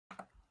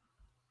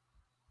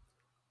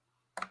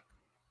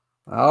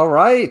All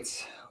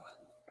right.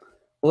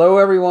 Hello,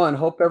 everyone.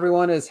 Hope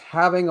everyone is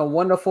having a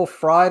wonderful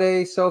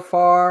Friday so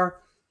far.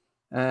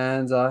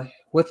 And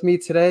with me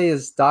today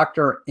is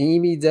Dr.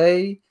 Amy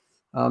Day.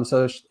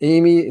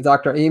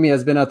 Dr. Amy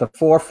has been at the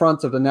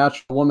forefront of the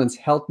natural women's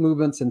health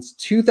movement since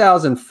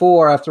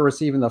 2004 after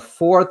receiving the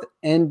fourth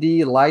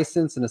ND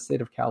license in the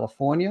state of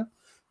California.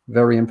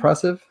 Very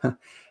impressive.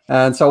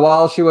 And so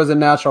while she was in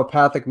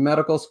naturopathic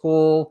medical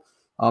school,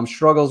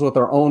 struggles with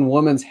her own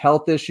women's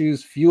health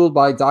issues fueled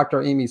by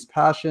Dr. Amy's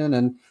passion.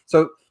 And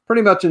so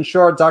pretty much in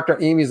short, Dr.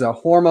 Amy's a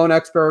hormone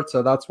expert.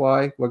 So that's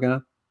why we're going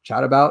to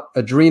chat about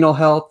adrenal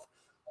health,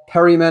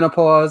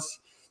 perimenopause,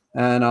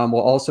 and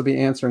we'll also be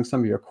answering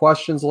some of your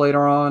questions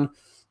later on.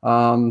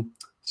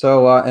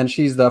 And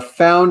she's the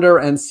founder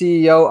and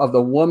CEO of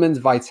the Women's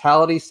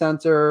Vitality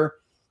Center.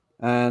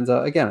 And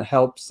again, it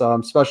helps,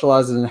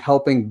 specializes in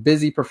helping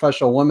busy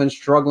professional women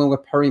struggling with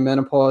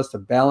perimenopause to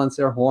balance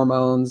their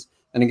hormones.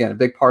 And again, a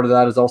big part of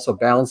that is also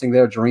balancing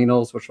their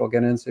adrenals, which we'll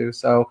get into.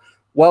 So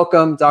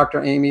welcome,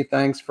 Dr. Amy.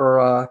 Thanks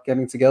for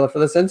getting together for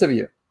this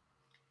interview.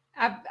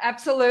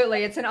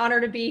 Absolutely. It's an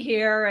honor to be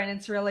here, and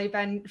it's really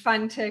been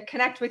fun to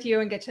connect with you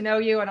and get to know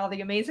you and all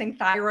the amazing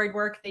thyroid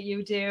work that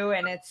you do.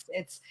 And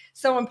it's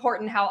so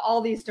important how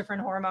all these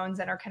different hormones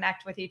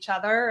interconnect with each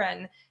other.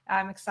 And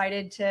I'm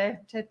excited to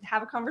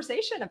have a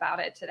conversation about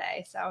it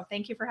today. So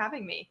thank you for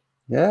having me.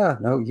 Yeah,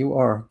 no, you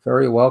are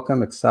very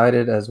welcome.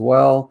 Excited as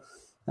well.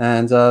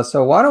 And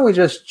so why don't we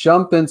just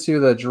jump into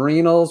the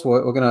adrenals?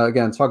 We're going to,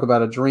 again, talk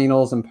about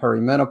adrenals and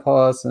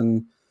perimenopause.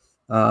 And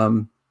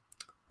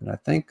I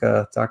think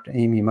Dr.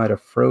 Amy might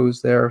have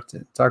froze there.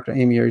 Dr.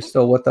 Amy, are you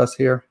still with us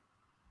here?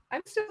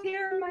 I'm still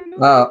here.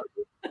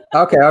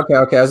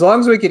 Okay. As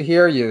long as we could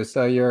hear you.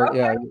 So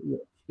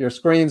your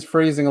screen's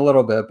freezing a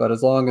little bit, but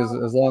as long as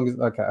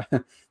okay.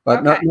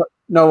 But okay.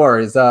 No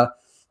worries. So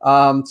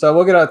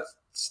we're going to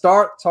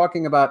start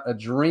talking about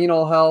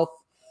adrenal health,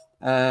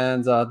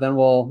 and then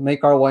we'll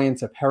make our way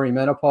into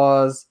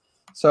perimenopause.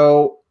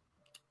 So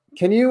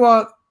can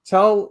you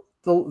tell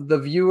the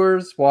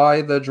viewers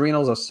why the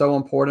adrenals are so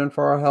important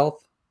for our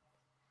health?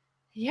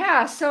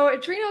 Yeah, so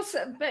adrenals,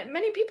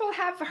 many people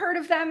have heard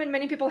of them and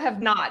many people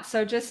have not.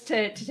 So just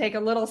to take a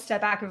little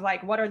step back of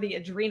like, what are the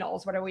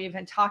adrenals? What are we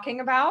even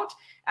talking about?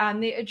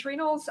 The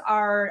adrenals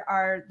are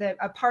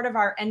a part of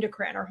our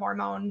endocrine or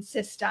hormone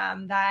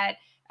system that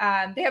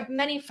they have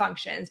many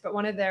functions, but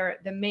one of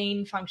the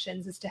main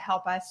functions is to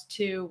help us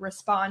to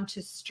respond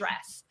to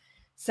stress.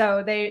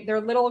 So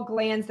they're little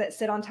glands that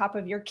sit on top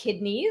of your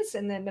kidneys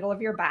in the middle of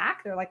your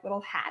back. They're like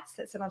little hats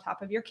that sit on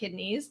top of your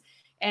kidneys,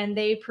 and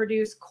they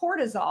produce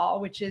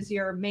cortisol, which is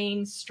your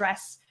main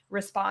stress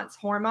response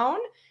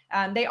hormone.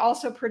 They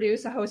also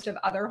produce a host of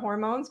other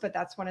hormones, but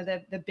that's one of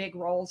the big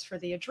roles for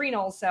the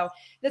adrenals. So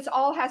this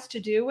all has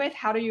to do with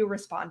how do you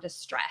respond to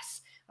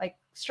stress? Like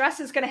stress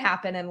is going to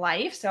happen in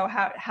life. So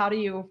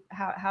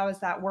how is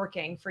that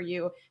working for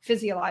you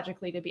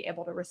physiologically to be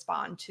able to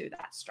respond to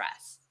that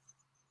stress?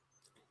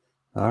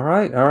 All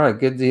right.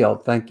 Good deal.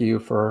 Thank you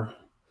for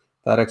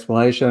that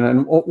explanation.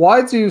 And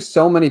why do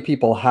so many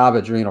people have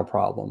adrenal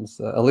problems?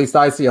 At least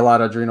I see a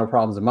lot of adrenal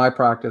problems in my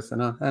practice,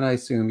 and I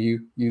assume you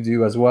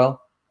do as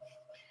well.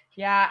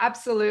 Yeah,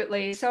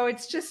 absolutely. So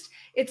it's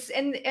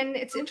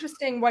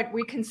interesting what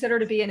we consider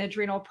to be an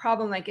adrenal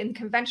problem. Like in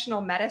conventional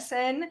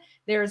medicine,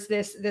 there's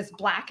this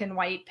black and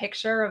white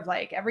picture of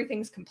like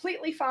everything's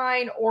completely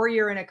fine, or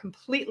you're in a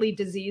completely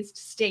diseased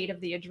state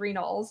of the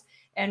adrenals.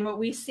 And what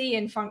we see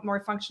in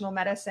more functional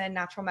medicine,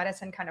 natural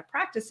medicine kind of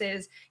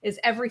practices is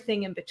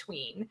everything in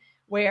between,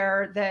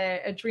 where the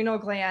adrenal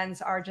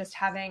glands are just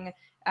having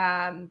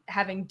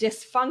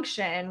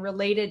dysfunction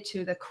related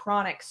to the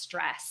chronic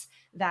stress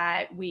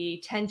that we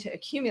tend to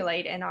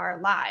accumulate in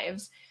our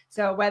lives.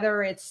 So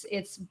whether it's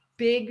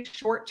big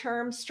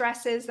short-term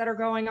stresses that are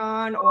going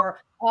on,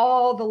 or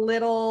all the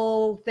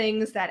little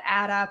things that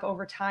add up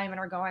over time and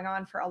are going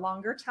on for a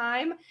longer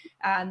time,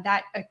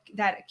 that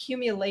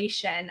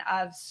accumulation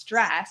of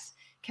stress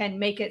can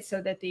make it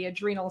so that the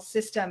adrenal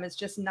system is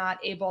just not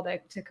able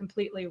to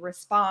completely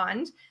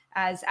respond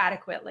as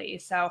adequately.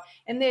 So,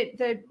 and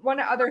the one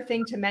other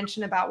thing to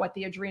mention about what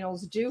the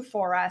adrenals do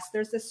for us,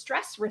 there's a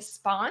stress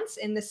response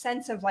in the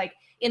sense of like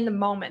in the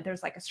moment,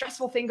 there's like a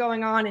stressful thing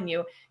going on, and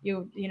you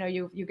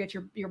get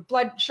your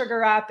blood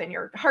sugar up and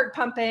your heart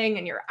pumping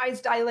and your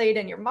eyes dilate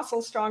and your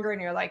muscles stronger,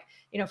 and you're like,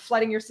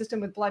 flooding your system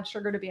with blood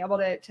sugar to be able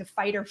to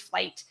fight or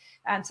flight.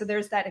 And so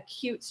there's that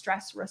acute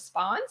stress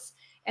response.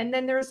 And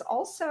then there's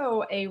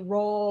also a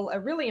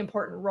really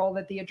important role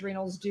that the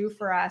adrenals do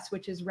for us,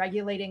 which is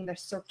regulating the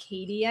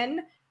circadian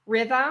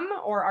rhythm,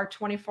 or our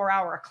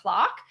 24-hour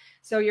clock.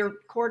 So your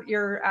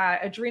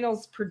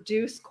adrenals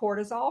produce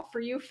cortisol for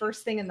you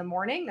first thing in the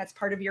morning. That's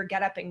part of your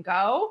get up and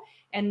go.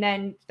 and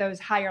then those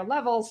higher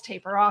levels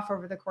taper off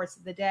over the course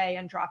of the day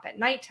and drop at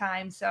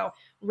nighttime. So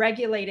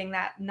regulating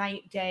that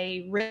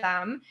night-day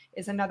rhythm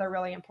is another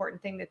really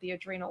important thing that the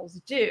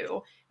adrenals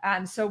do.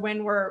 So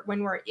when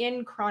we're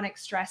in chronic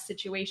stress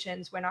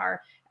situations, when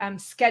our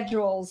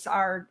schedules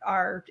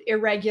are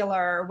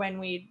irregular, when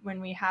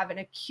we have an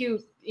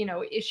acute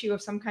issue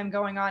of some kind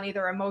going on,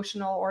 either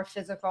emotional or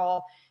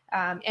physical,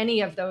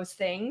 any of those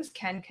things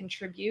can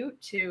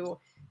contribute to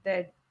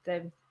the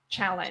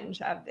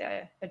challenge of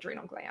the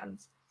adrenal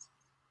glands.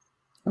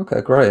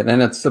 Okay, great.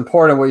 And it's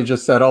important what you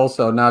just said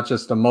also, not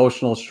just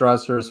emotional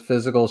stressors,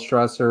 physical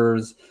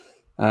stressors,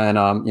 and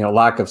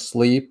lack of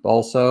sleep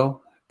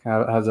also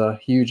has a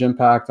huge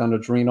impact on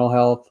adrenal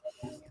health.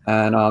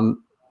 And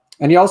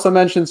you also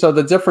mentioned, so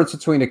the difference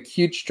between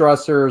acute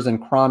stressors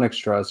and chronic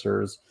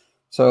stressors.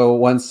 So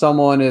when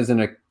someone is in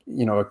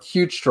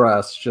acute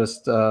stress,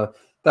 just the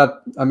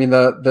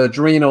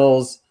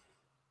adrenals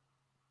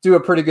do a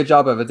pretty good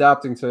job of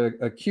adapting to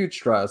acute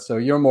stress. So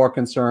you're more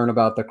concerned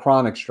about the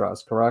chronic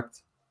stress,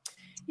 correct?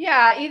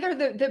 Yeah, either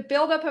the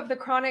buildup of the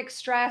chronic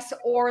stress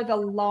or the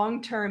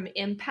long-term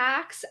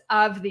impacts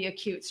of the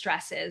acute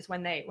stresses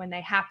when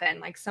they happen.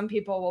 Like some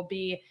people will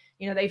be,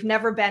 they've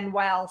never been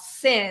well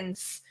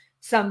since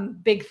some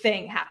big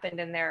thing happened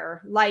in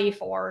their life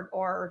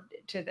or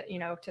to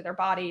to their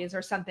bodies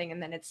or something,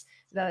 and then it's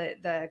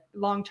the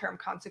long-term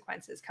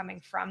consequences coming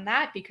from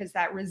that because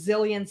that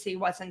resiliency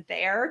wasn't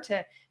there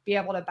to be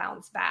able to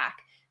bounce back.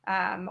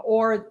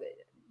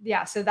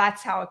 So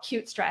that's how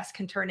acute stress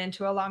can turn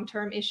into a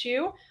long-term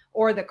issue,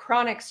 or the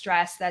chronic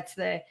stress, that's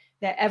the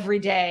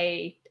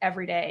everyday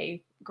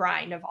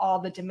grind of all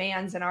the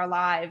demands in our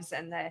lives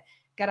and the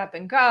get up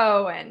and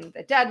go and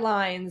the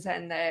deadlines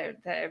and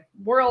the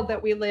world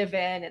that we live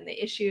in and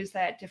the issues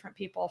that different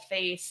people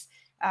face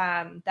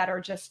that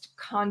are just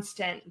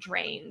constant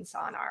drains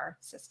on our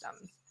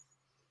systems.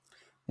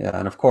 Yeah,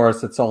 and of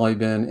course, it's only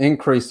been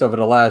increased over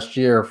the last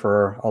year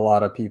for a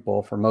lot of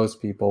people, for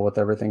most people, with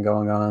everything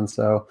going on.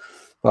 So,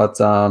 but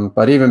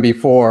even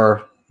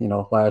before,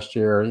 last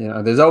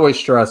year, there's always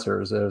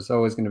stressors. There's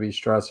always going to be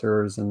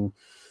stressors, and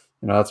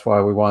that's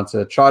why we want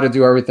to try to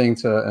do everything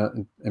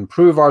to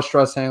improve our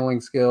stress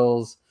handling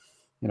skills.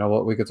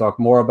 What we could talk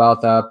more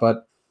about that,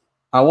 but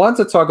I want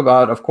to talk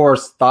about, of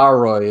course,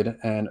 thyroid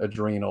and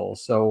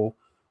adrenals. So,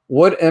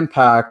 what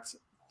impact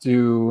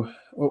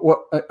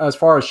as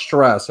far as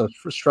stress? So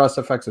stress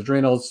affects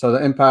adrenals. So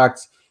the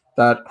impact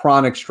that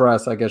chronic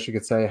stress, I guess you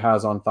could say,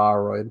 has on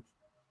thyroid.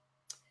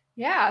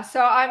 Yeah.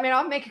 So,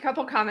 I'll make a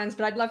couple comments,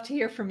 but I'd love to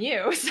hear from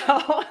you.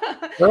 So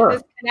Sure.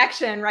 this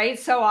connection, right?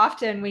 So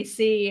often we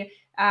see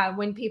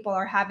when people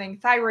are having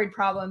thyroid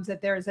problems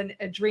that there's an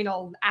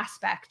adrenal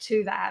aspect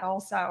to that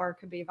also, or it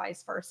could be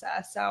vice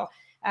versa. So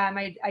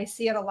I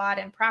see it a lot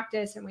in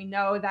practice, and we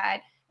know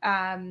that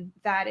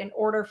that in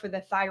order for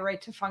the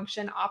thyroid to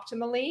function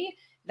optimally,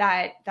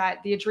 that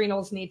the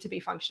adrenals need to be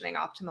functioning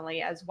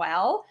optimally as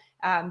well.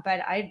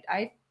 But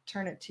I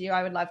turn it to you.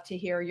 I would love to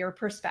hear your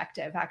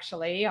perspective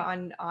actually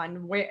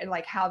on where,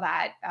 like, how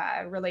that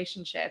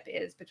relationship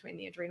is between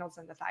the adrenals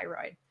and the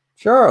thyroid.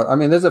 Sure.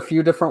 There's a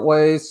few different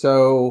ways.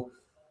 So,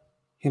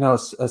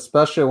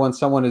 especially when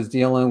someone is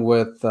dealing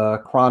with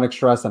chronic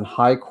stress and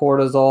high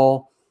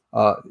cortisol,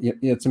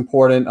 it's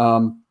important.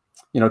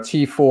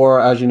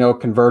 T4, as you know,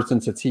 converts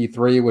into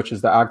T3, which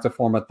is the active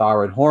form of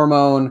thyroid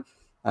hormone.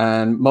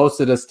 And most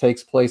of this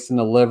takes place in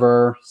the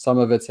liver. Some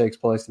of it takes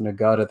place in the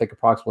gut. I think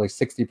approximately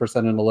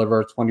 60% in the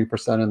liver,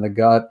 20% in the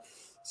gut.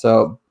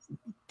 So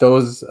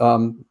those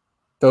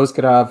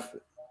could have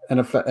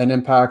an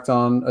impact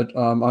on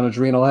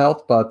adrenal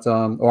health,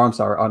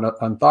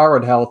 on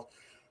thyroid health.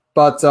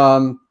 But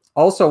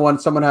also, when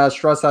someone has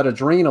stress at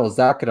adrenals,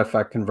 that could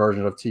affect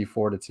conversion of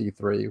T4 to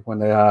T3 when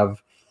they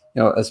have,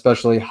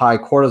 especially high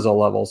cortisol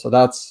levels. So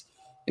that's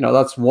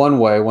one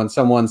way. When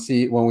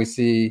we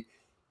see,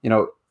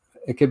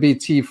 it could be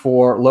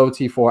T4, low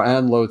T4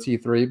 and low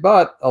T3,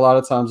 but a lot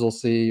of times I'll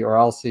see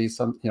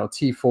some,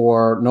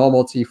 T4,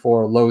 normal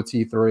T4, low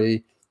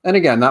T3. And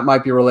again, that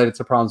might be related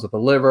to problems with the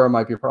liver,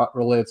 might be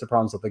related to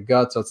problems with the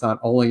gut. So it's not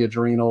only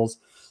adrenals,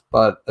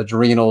 but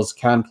adrenals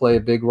can play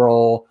a big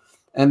role.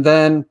 And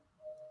then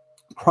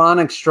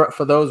chronic stress,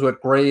 for those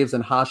with Graves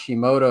and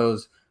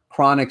Hashimoto's,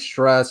 chronic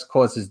stress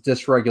causes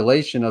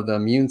dysregulation of the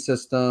immune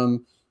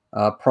system,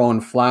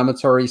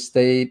 pro-inflammatory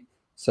state.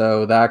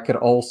 So that could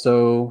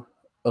also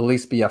at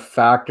least be a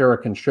factor, a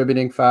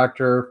contributing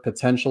factor,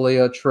 potentially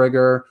a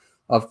trigger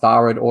of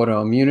thyroid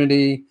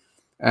autoimmunity.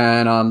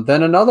 And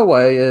then another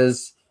way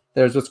is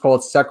there's what's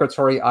called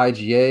secretory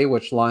IgA,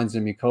 which lines the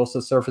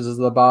mucosal surfaces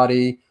of the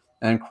body.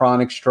 And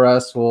chronic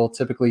stress will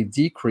typically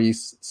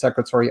decrease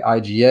secretory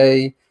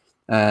IgA.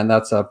 And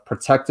that's a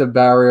protective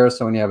barrier.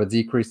 So when you have a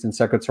decrease in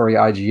secretory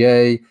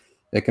IgA,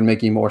 it can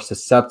make you more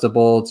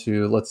susceptible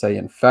to, let's say,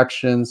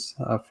 infections,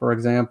 for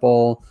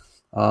example.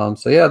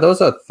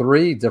 Those are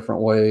three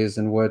different ways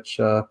in which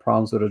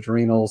problems with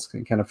adrenals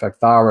can affect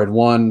thyroid.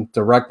 One,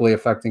 directly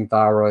affecting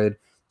thyroid.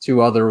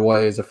 Two other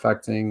ways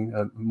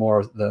affecting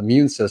more the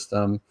immune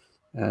system.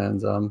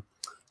 And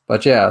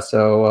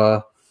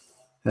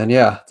And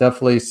yeah,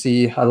 definitely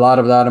see a lot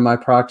of that in my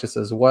practice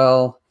as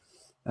well.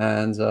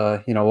 And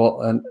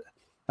well, and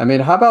I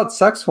mean, how about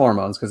sex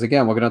hormones? Because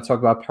again, we're going to talk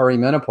about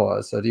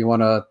perimenopause. So do you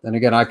want to? And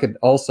again, I could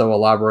also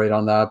elaborate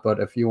on that, but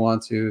if you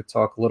want to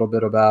talk a little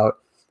bit about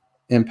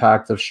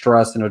impact of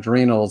stress and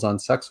adrenals on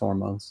sex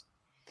hormones.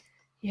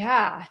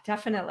 Yeah,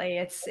 definitely.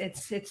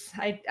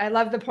 I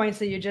love the points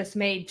that you just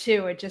made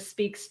too. It just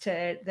speaks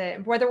to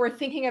whether we're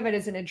thinking of it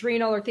as an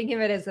adrenal or thinking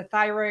of it as a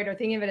thyroid or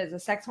thinking of it as a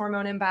sex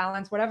hormone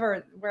imbalance,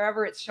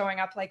 wherever it's showing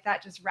up like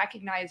that, just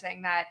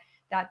recognizing that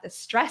the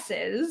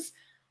stresses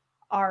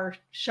are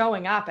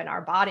showing up in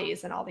our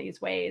bodies in all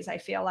these ways. I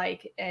feel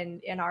like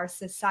in our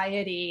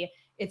society,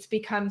 it's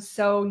become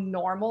so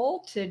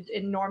normalized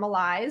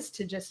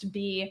to just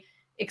be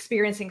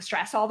experiencing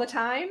stress all the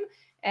time.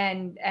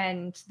 And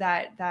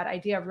that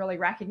idea of really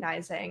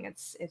recognizing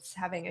it's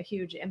having a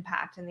huge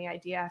impact, in the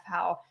idea of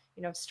how,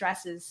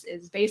 stress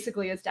is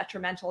basically as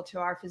detrimental to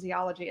our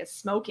physiology as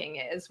smoking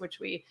is, which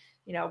we,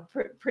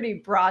 pretty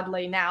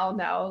broadly now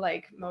know,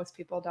 like most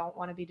people don't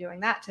want to be doing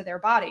that to their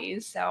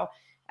bodies. So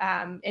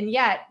and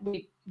yet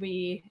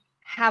we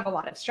have a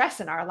lot of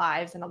stress in our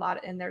lives,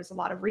 and there's a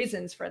lot of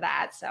reasons for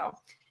that. So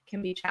it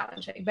can be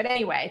challenging. But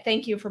anyway,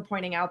 thank you for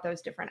pointing out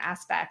those different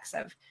aspects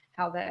of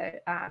how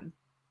the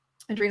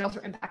adrenals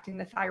are impacting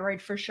the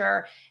thyroid for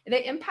sure.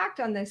 The impact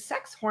on the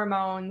sex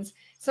hormones.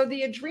 So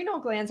the adrenal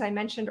glands I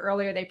mentioned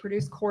earlier, they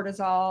produce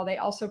cortisol. They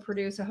also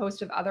produce a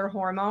host of other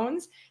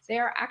hormones. They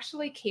are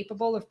actually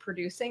capable of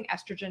producing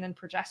estrogen and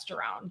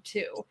progesterone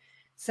too.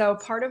 So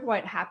part of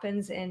what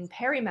happens in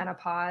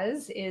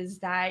perimenopause is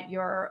that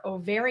your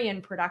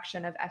ovarian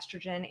production of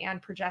estrogen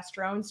and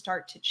progesterone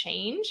start to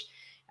change.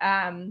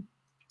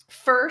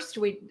 First,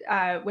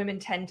 women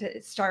tend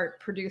to start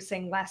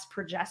producing less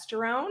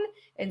progesterone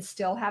and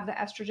still have the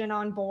estrogen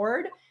on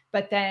board.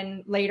 But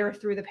then later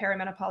through the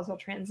perimenopausal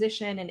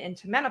transition and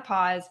into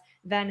menopause,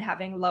 then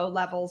having low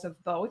levels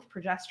of both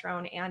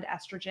progesterone and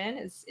estrogen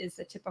is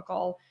a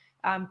typical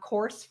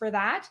course for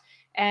that.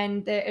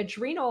 And the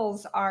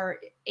adrenals are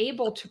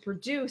able to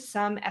produce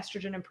some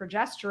estrogen and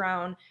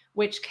progesterone,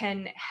 which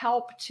can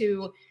help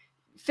to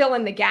fill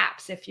in the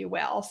gaps, if you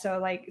will.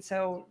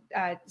 So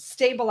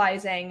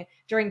stabilizing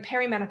during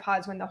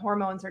perimenopause, when the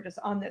hormones are just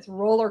on this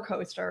roller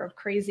coaster of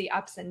crazy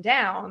ups and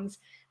downs,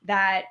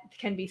 that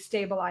can be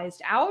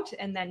stabilized out.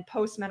 And then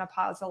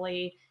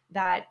postmenopausally,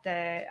 that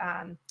the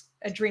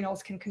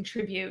adrenals can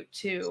contribute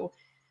to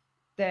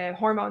the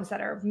hormones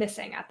that are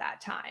missing at that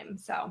time.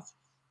 So.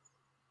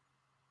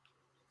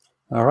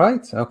 All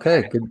right.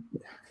 Okay. Good.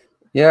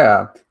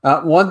 Yeah.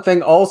 One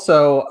thing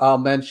also I'll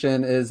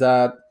mention is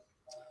that,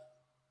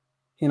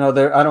 I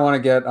don't want to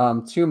get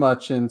too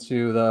much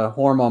into the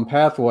hormone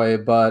pathway,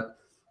 but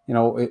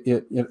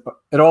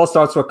it all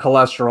starts with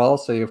cholesterol.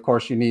 So of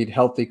course you need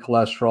healthy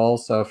cholesterol.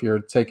 So if you're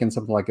taking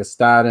something like a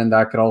statin,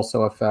 that could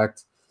also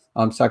affect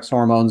sex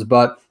hormones.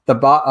 But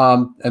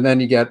and then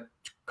you get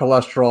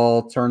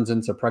cholesterol turns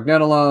into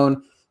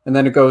pregnenolone, and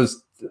then it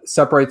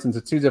separates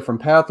into two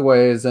different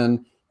pathways.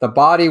 And the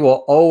body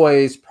will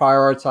always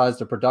prioritize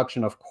the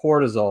production of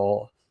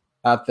cortisol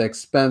at the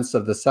expense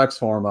of the sex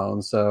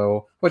hormone.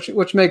 So,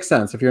 which makes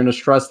sense. If you're in a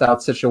stressed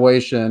out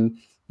situation,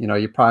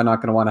 you're probably not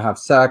going to want to have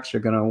sex.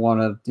 You're going to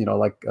want to,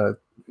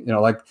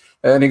 like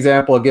an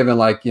example given,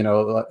 like,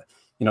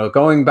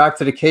 going back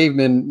to the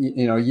caveman,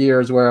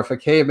 years, where if a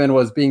caveman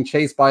was being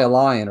chased by a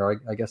lion,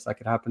 or I guess that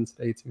could happen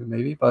today too,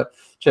 maybe, but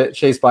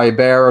chased by a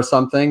bear or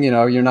something,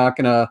 you're not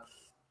going to,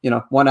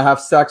 want to have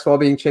sex while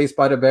being chased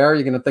by the bear.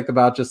 You're going to think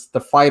about just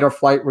the fight or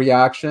flight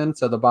reaction.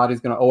 So the body's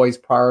going to always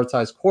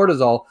prioritize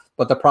cortisol.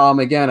 But the problem,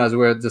 again, as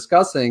we're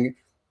discussing,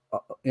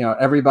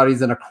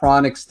 everybody's in a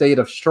chronic state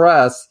of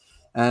stress.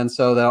 And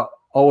so they'll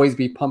always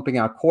be pumping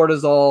out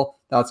cortisol.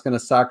 That's going to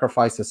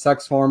sacrifice the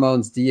sex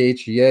hormones.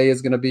 DHEA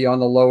is going to be on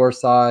the lower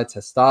side,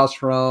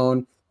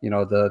 testosterone,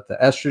 the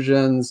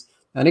estrogens.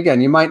 And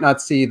again, you might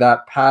not see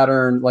that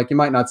pattern, like you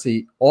might not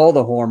see all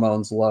the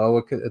hormones low.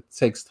 It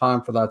takes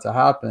time for that to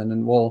happen.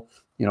 And we'll,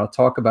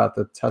 talk about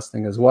the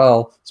testing as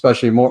well,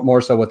 especially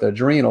more so with the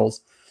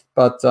adrenals.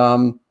 But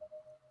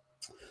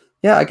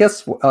yeah, I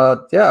guess, why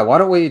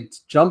don't we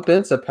jump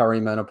into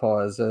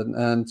perimenopause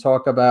and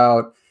talk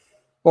about,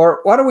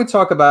 or why don't we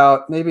talk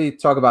about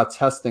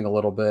testing a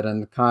little bit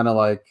and kind of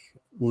like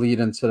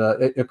lead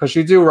into because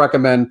you do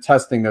recommend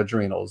testing the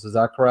adrenals. Is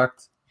that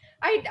correct?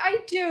 I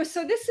do.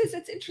 So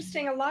it's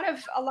interesting. A lot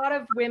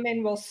of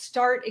women will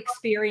start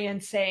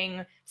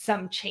experiencing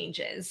some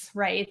changes,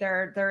 right?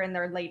 They're in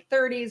their late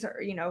 30s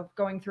or,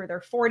 going through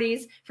their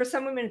 40s. For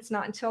some women, it's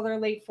not until their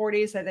late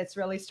 40s that it's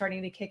really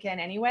starting to kick in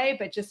anyway.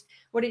 But just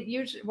what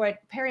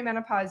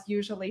perimenopause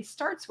usually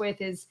starts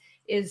with is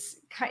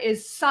is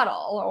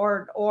subtle,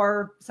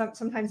 or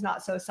sometimes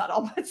not so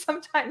subtle, but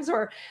sometimes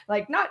we're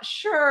like not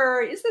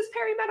sure, is this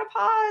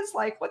perimenopause,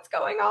 like what's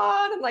going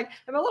on, and like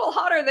I'm a little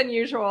hotter than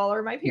usual,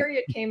 or my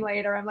period came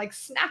later, I'm like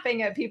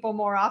snapping at people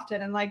more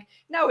often, and like,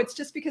 no, it's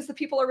just because the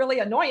people are really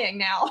annoying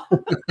now.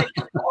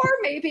 Or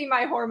maybe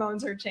my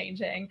hormones are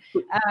changing.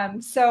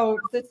 So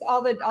that's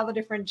all the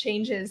different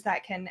changes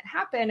that can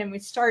happen, and we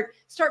start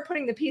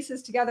putting the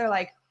pieces together,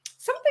 like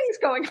something's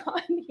going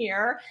on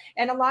here.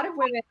 And a lot of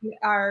women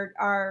are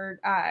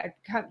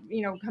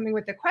coming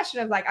with the question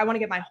of like, I want to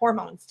get my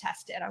hormones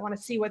tested. I want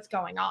to see what's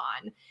going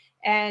on.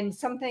 And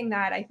something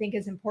that I think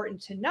is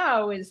important to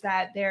know is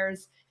that there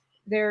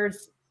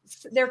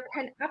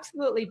can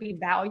absolutely be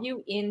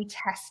value in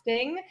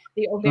testing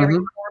the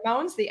ovarian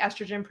hormones, the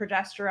estrogen,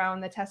 progesterone,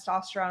 the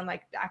testosterone,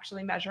 like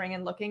actually measuring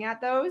and looking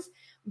at those.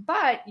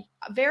 But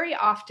very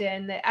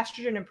often the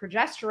estrogen and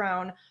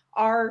progesterone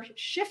are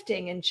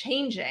shifting and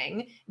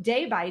changing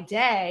day by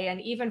day,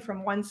 and even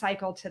from one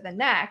cycle to the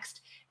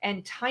next.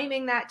 And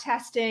timing that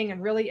testing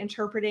and really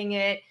interpreting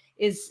it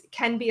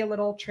can be a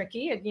little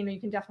tricky. You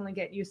can definitely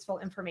get useful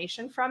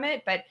information from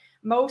it, but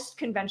most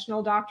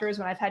conventional doctors,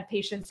 when I've had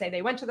patients say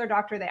they went to their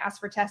doctor, they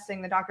asked for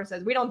testing, the doctor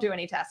says, we don't do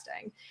any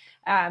testing.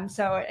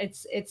 So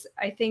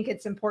I think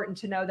it's important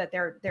to know that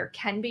there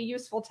can be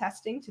useful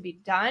testing to be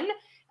done.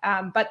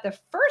 But the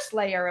first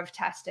layer of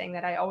testing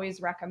that I always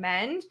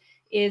recommend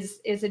is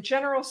a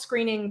general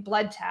screening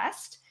blood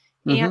test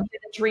and an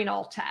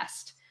adrenal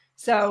test.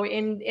 So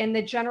in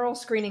the general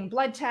screening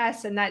blood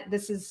test, and that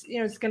this is,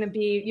 it's going to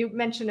be, you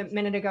mentioned a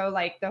minute ago,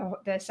 like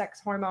the sex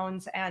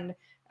hormones and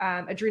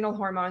adrenal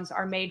hormones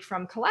are made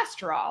from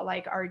cholesterol.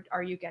 Like,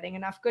 are you getting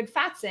enough good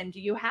fats in? Do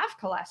you have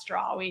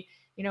cholesterol?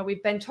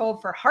 We've been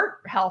told for heart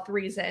health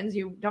reasons,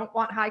 you don't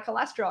want high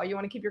cholesterol. You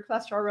want to keep your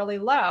cholesterol really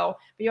low,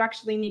 but you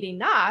actually need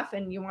enough,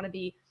 and you want to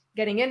be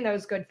getting in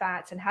those good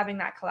fats and having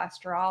that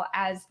cholesterol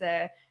as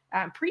the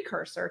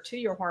precursor to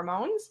your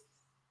hormones.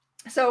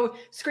 So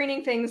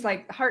screening things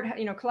like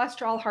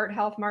cholesterol, heart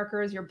health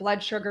markers, your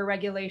blood sugar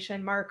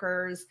regulation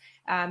markers,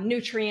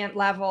 nutrient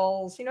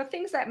levels,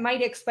 things that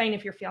might explain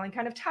if you're feeling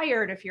kind of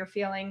tired, if you're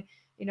feeling,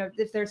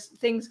 if there's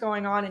things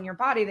going on in your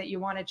body that you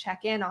want to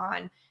check in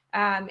on.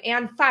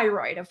 And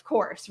thyroid, of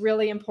course,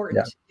 really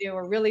important to do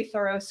a really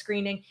thorough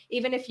screening.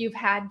 Even if you've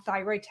had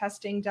thyroid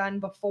testing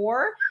done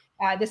before,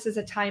 this is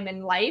a time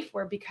in life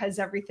where, because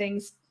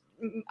everything's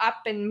up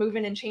and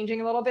moving and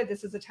changing a little bit,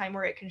 this is a time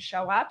where it can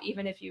show up,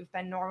 even if you've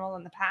been normal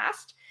in the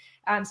past.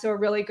 So a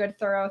really good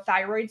thorough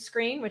thyroid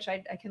screen, which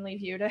I can leave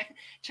you to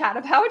chat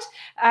about.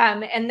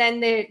 And then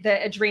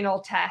the adrenal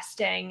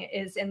testing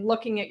is in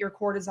looking at your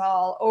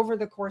cortisol over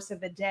the course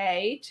of the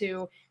day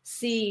to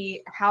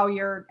see how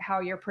your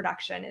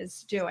production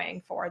is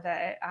doing for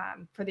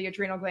the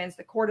adrenal glands.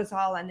 The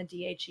cortisol and the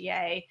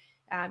DHEA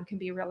can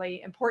be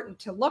really important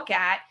to look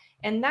at.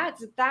 And that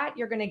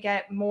you're going to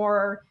get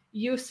more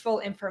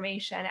useful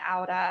information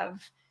out of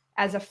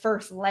as a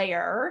first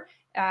layer.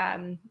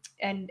 And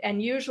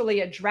usually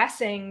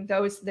addressing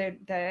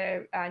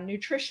the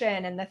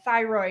nutrition and the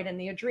thyroid and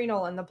the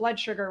adrenal and the blood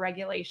sugar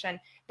regulation,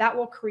 that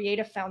will create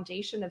a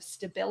foundation of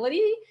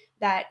stability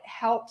that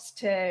helps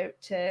to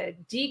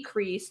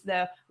decrease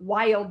the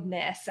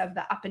wildness of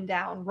the up and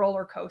down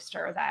roller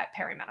coaster that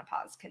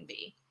perimenopause can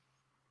be.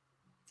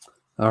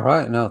 All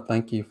right. No,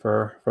 thank you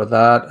for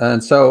that.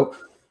 And so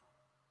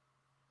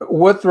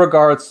with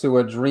regards to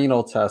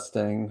adrenal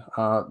testing,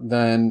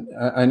 then,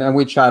 and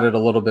we chatted a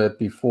little bit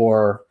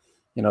before,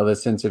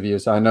 this interview.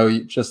 So I know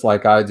just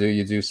like I do,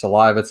 you do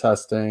saliva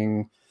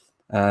testing,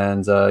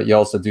 and you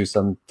also do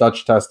some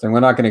Dutch testing. We're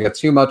not going to get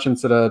too much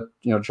into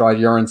the, dried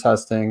urine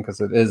testing, because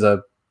it is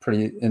a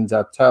pretty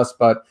in-depth test.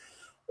 But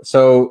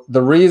so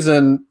the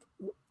reason,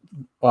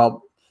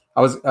 well,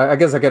 I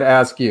guess I could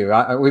ask you,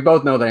 we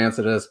both know the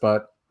answer to this,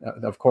 but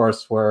of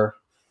course we're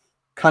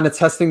kind of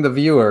testing the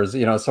viewers,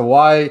 so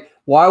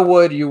why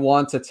would you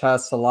want to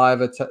test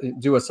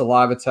do a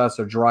saliva test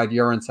or dried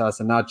urine test,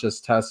 and not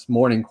just test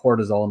morning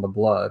cortisol in the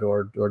blood,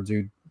 or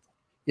do,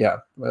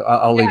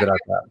 I'll leave it at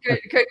that.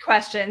 Good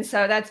question.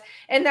 So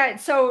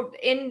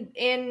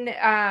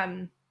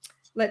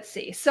let's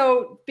see.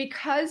 So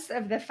because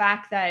of the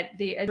fact that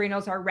the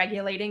adrenals are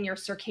regulating your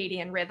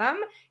circadian rhythm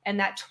and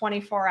that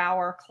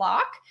 24-hour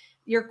clock,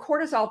 your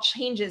cortisol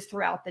changes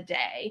throughout the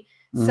day.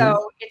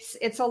 So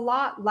it's a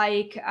lot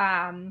like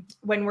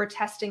when we're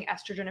testing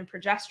estrogen and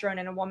progesterone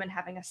in a woman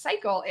having a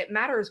cycle. It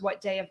matters what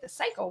day of the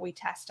cycle we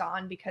test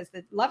on, because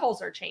the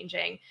levels are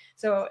changing.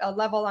 So a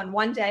level on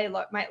one day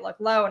might look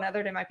low,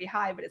 another day might be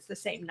high, but it's the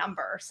same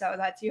number. So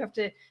you have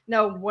to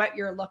know what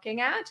you're looking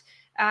at.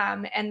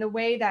 And the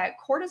way that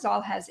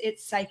cortisol has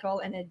its cycle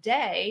in a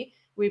day,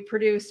 we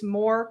produce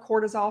more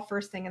cortisol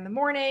first thing in the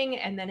morning,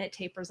 and then it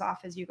tapers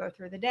off as you go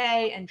through the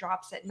day and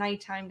drops at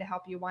nighttime to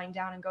help you wind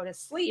down and go to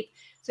sleep.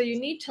 So you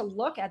need to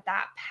look at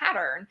that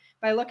pattern.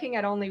 By looking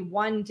at only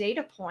one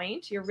data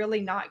point, you're really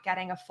not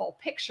getting a full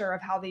picture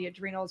of how the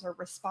adrenals are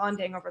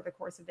responding over the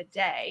course of a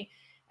day.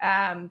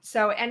 And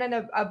then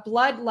a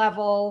blood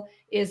level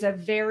is a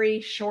very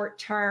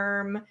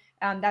short-term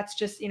That's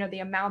just, the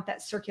amount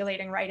that's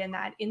circulating right in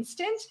that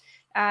instant.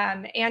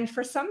 And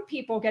for some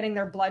people, getting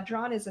their blood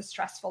drawn is a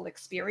stressful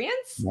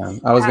experience. Yeah,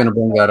 I was going to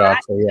bring that up.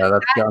 So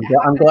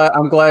yeah,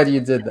 I'm glad you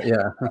did that.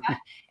 Yeah.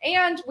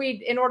 And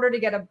in order to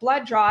get a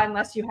blood draw,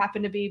 unless you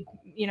happen to be,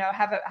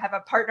 have a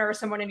partner or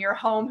someone in your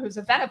home who's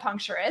a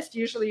venipuncturist,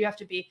 usually you have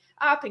to be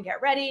up and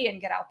get ready and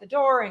get out the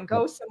door and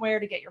go somewhere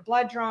to get your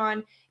blood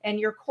drawn. And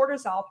your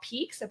cortisol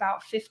peaks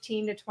about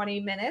 15 to 20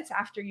 minutes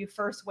after you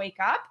first wake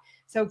up.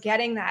 So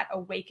getting that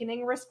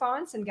awakening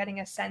response and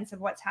getting a sense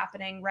of what's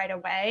happening right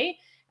away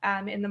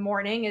in the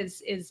morning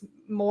is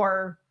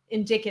more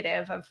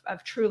indicative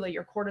of truly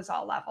your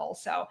cortisol level.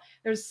 So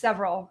there's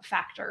several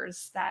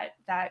factors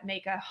that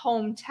make a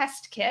home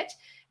test kit.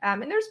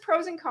 And there's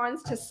pros and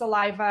cons to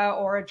saliva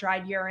or a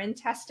dried urine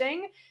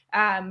testing.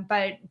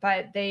 But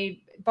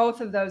both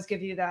of those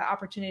give you the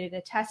opportunity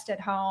to test at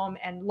home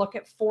and look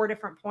at 4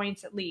 different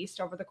points at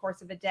least over the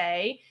course of a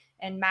day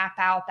and map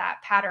out that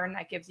pattern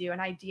that gives you an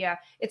idea.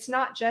 It's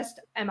not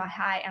just, am I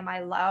high, am I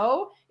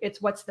low?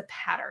 It's what's the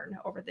pattern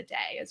over the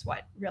day is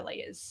what really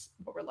is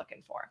what we're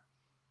looking for.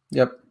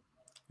 Yep.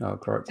 No,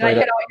 correct. Did I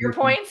hit all your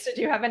points? Did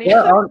you have any?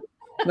 Yeah.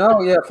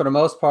 No, yeah, for the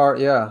most part,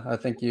 yeah. I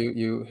think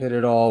you hit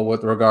it all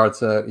with regards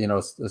to,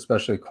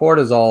 especially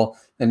cortisol.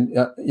 And,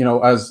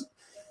 as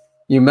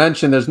you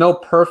mentioned, there's no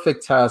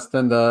perfect test.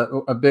 And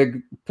a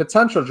big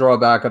potential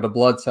drawback of the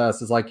blood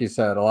test is, like you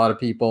said, a lot of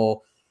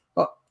people,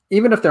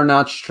 even if they're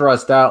not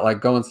stressed out,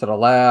 like going to the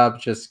lab,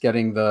 just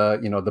getting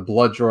the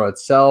blood draw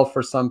itself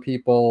for some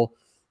people,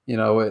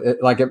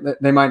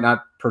 they might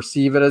not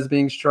perceive it as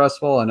being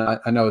stressful. And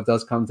I know it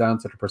does come down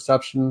to the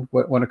perception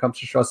when it comes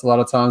to stress a lot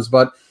of times,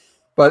 but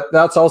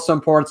that's also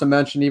important to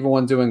mention, even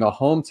when doing a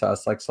home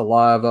test like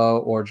saliva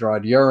or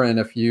dried urine.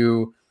 If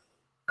you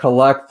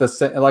collect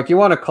you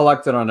want to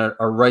collect it on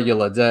a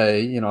regular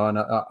day, and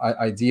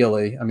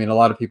ideally, I mean, a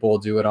lot of people will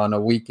do it on a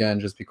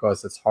weekend just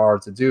because it's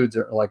hard to do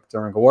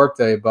during a work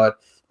day. But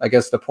I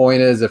guess the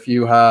point is, if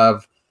you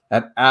have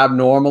an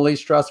abnormally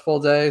stressful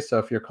day, so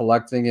if you're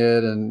collecting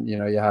it and,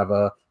 you have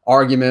a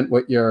argument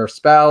with your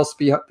spouse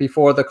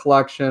before the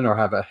collection or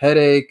have a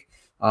headache.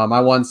 I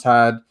once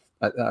had,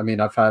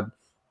 I've had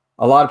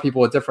a lot of people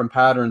with different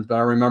patterns, but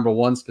I remember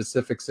one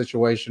specific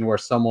situation where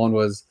someone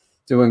was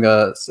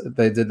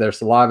they did their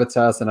saliva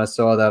test, and I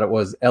saw that it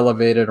was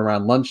elevated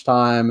around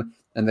lunchtime,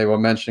 and they were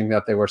mentioning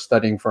that they were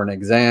studying for an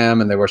exam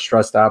and they were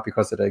stressed out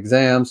because of the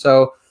exam.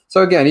 So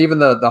again, even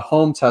the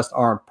home tests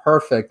aren't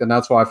perfect. And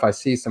that's why if I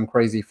see some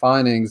crazy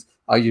findings,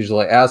 I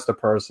usually ask the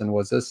person,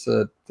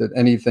 did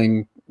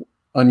anything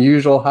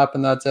unusual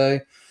happen that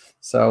day?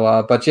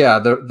 So, but yeah,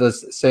 the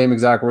same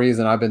exact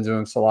reason I've been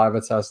doing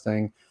saliva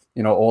testing,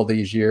 all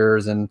these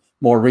years, and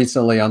more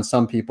recently on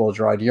some people,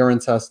 dried urine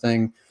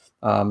testing.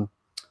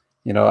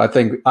 I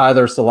think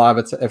either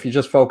if you're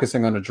just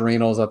focusing on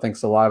adrenals, I think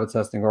saliva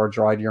testing or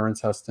dried urine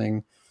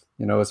testing,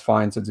 is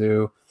fine to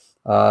do.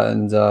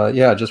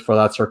 Just for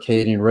that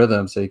circadian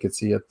rhythm, so you could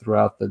see it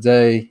throughout the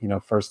day,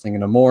 first thing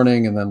in the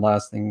morning and then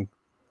last thing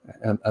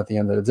at the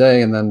end of the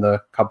day, and then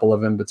the couple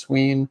of in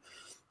between.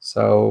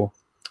 So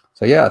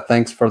yeah,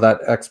 thanks for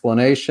that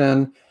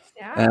explanation.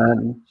 Yeah.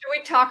 And should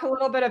we talk a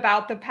little bit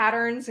about the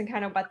patterns and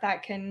kind of what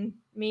that can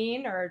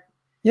mean? Or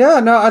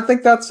yeah, no, I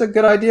think that's a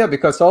good idea,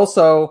 because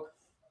also,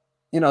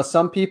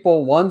 some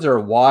people wonder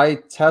why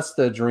test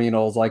the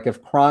adrenals, like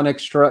if chronic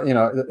stress,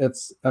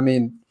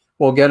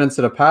 we'll get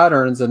into the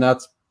patterns, and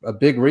that's a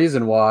big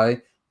reason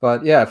why.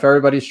 But yeah, if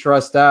everybody's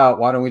stressed out,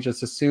 why don't we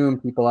just assume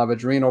people have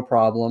adrenal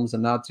problems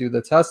and not do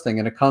the testing?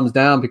 And it comes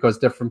down because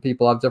different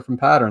people have different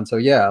patterns. So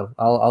yeah,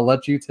 I'll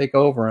let you take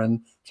over and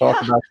talk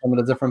about some of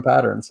the different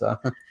patterns. So.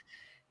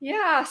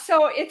 Yeah,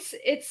 so it's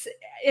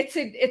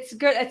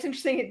good. It's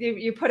interesting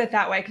you put it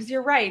that way, because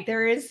you're right.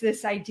 There is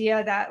this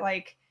idea that,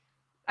 like,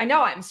 I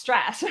know I'm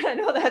stressed. I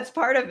know that's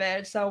part of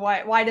it. So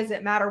why does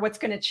it matter what's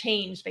going to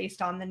change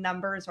based on the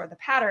numbers or the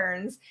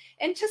patterns?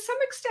 And to some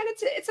extent,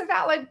 it's a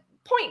valid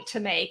point to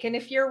make. And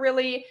if you're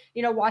really,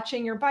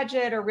 watching your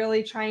budget or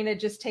really trying to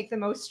just take the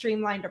most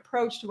streamlined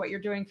approach to what you're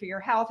doing for your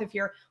health, if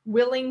you're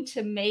willing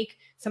to make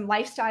some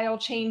lifestyle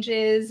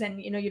changes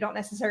and, you don't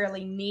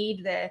necessarily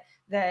need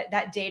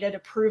that data to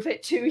prove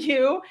it to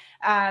you,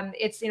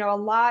 it's, a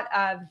lot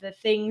of the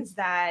things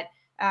that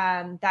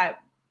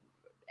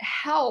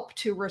help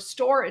to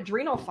restore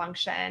adrenal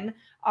function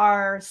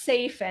are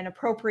safe and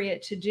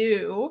appropriate to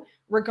do,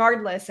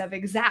 regardless of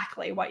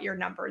exactly what your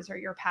numbers or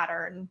your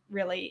pattern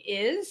really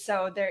is.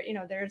 So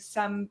there's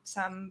some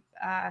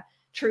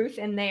truth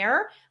in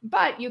there,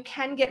 but you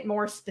can get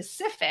more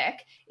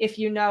specific if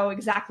you know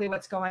exactly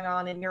what's going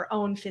on in your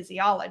own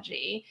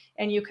physiology,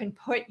 and you can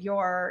put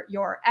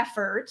your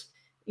effort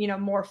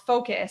more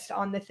focused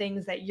on the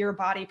things that your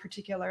body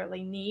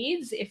particularly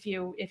needs if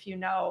you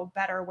know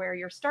better where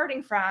you're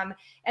starting from.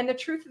 And the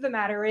truth of the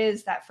matter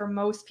is that for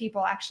most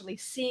people, actually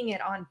seeing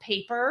it on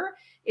paper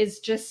is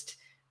just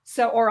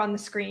so, or on the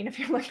screen if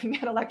you're looking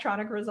at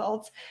electronic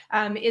results,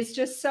 is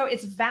just so,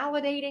 it's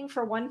validating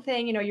for one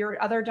thing. You know,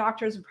 your other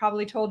doctors have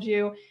probably told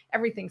you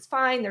everything's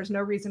fine, there's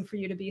no reason for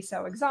you to be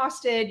so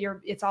exhausted,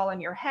 it's all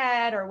in your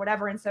head or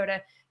whatever. And so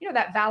to, you know,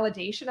 that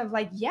validation of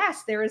like,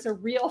 yes, there is a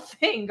real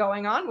thing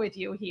going on with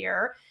you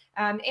here.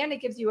 And it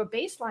gives you a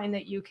baseline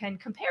that you can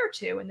compare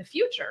to in the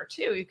future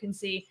too. You can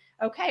see,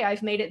 okay,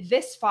 I've made it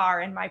this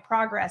far in my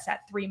progress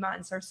at 3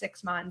 months or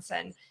 6 months,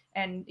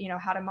 and you know,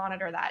 how to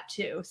monitor that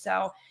too.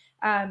 So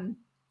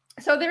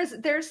so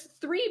there's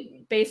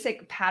three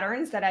basic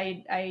patterns that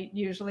I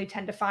usually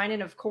tend to find.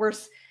 And of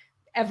course,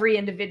 every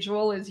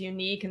individual is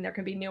unique and there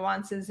can be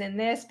nuances in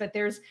this, but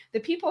there's the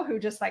people who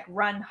just like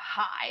run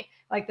high,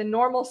 like the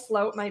normal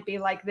slope might be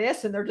like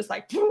this, and they're just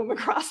like boom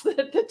across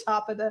the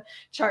top of the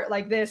chart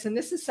like this. And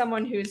this is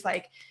someone who's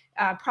like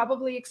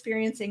probably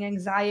experiencing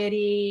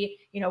anxiety,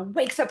 you know,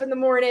 wakes up in the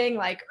morning,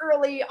 like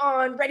early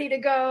on, ready to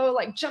go,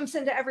 like jumps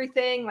into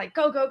everything, like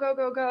go, go, go,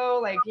 go, go,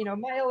 like, you know,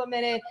 mile a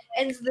minute,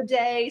 ends the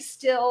day,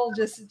 still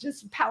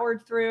just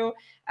powered through,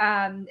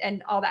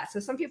 and all that. So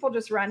some people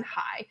just run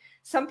high.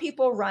 Some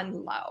people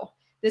run low.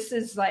 This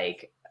is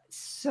like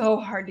so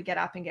hard to get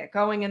up and get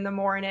going in the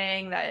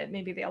morning that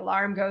maybe the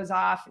alarm goes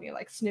off and you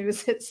like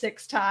snooze it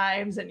 6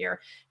 times and you're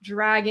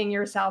dragging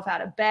yourself out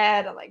of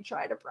bed and like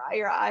try to pry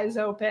your eyes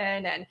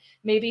open, and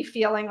maybe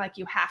feeling like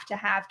you have to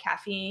have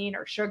caffeine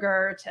or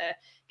sugar to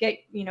get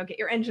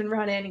your engine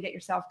running and get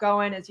yourself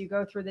going as you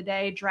go through the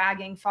day,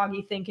 dragging,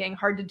 foggy thinking,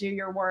 hard to do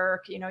your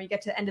work. You know, you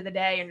get to the end of the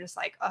day and just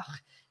like, ugh,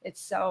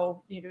 it's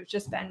so, you know, it's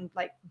just been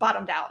like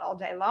bottomed out all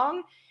day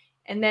long.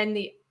 And then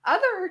the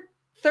other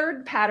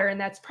third pattern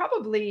that's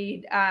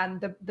probably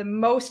the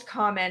most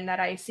common that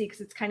I see,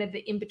 because it's kind of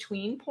the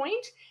in-between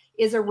point,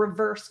 is a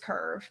reverse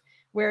curve,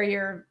 where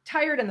you're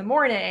tired in the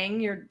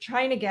morning, you're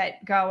trying to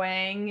get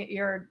going,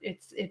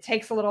 it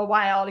takes a little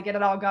while to get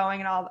it all going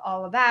and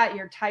all of that.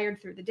 You're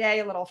tired through the day,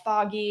 a little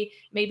foggy,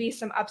 maybe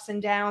some ups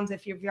and downs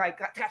if you've like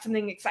got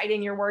something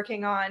exciting you're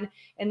working on.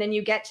 And then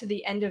you get to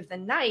the end of the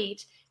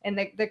night, and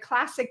the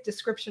classic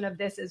description of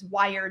this is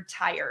wired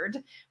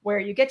tired, where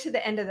you get to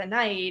the end of the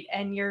night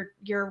and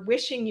you're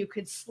wishing you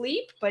could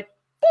sleep, but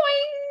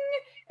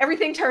boing,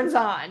 everything turns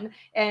on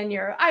and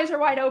your eyes are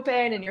wide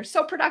open and you're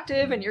so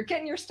productive and you're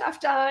getting your stuff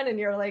done and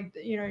you're like,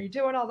 you know, you're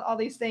doing all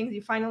these things.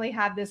 You finally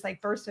have this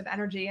like burst of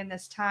energy in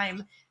this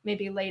time,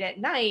 maybe late at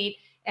night.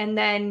 And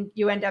then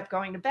you end up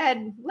going to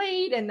bed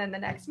late, and then the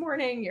next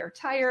morning you're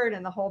tired,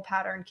 and the whole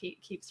pattern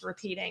keeps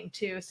repeating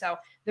too. So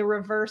the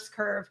reverse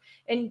curve,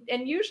 and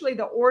usually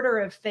the order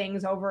of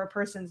things over a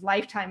person's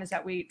lifetime is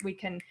that we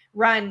can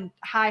run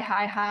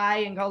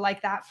high and go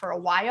like that for a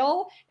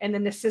while, and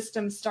then the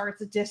system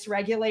starts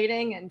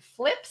dysregulating and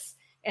flips.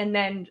 And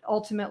then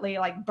ultimately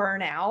like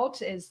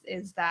burnout is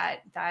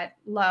that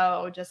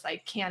low, just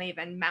like can't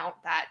even mount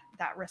that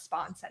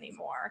response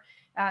anymore.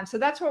 So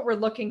that's what we're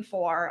looking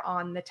for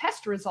on the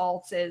test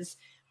results, is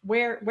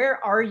where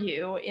are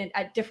you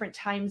at different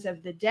times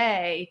of the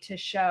day to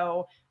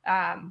show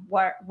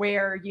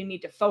where you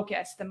need to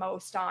focus the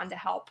most on to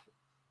help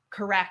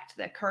correct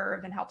the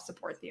curve and help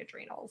support the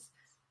adrenals.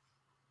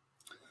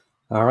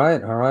 All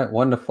right.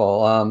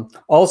 Wonderful.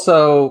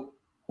 Also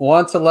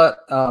want to let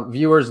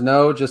viewers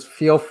know, just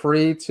feel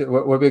free to,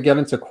 we'll be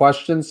getting to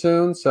questions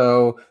soon.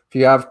 So if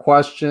you have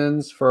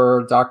questions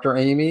for Dr.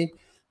 Amy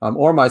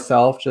or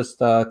myself, just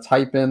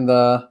type in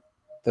the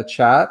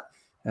chat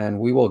and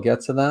we will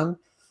get to them.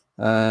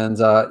 And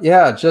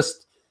yeah,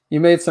 just, you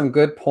made some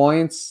good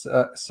points.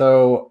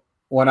 So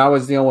when I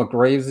was dealing with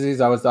Graves' disease,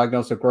 I was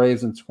diagnosed with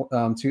Graves in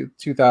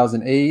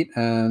 2008.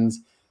 And,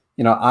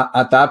 you know,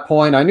 at that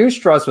point, I knew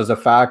stress was a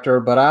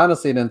factor, but I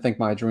honestly didn't think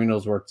my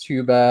adrenals were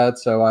too bad.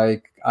 So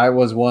I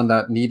was one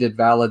that needed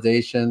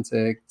validation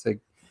to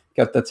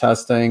get the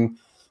testing.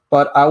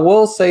 But I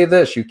will say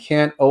this, you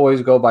can't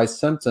always go by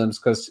symptoms,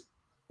 because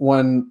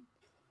when,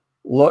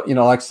 you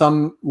know, like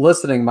some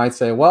listening might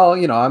say, well,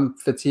 you know, I'm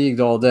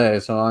fatigued all day,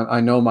 so I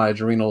know my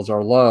adrenals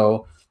are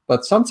low.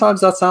 But sometimes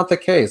that's not the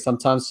case.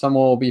 Sometimes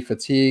someone will be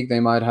fatigued.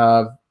 They might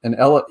have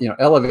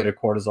elevated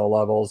cortisol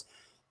levels.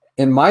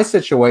 In my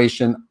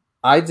situation,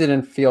 I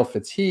didn't feel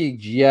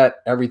fatigued, yet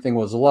everything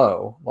was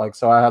low. Like,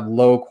 so I had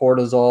low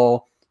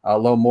cortisol,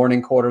 low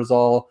morning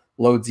cortisol,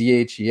 low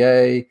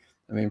DHEA.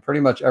 I mean,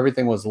 pretty much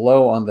everything was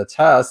low on the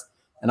test,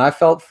 and I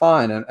felt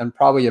fine. And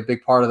probably a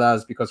big part of that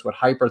is because with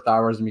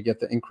hyperthyroidism, you get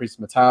the increased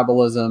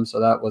metabolism. So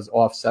that was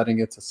offsetting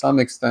it to some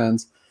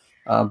extent.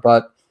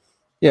 But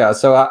yeah,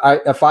 so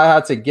if I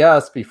had to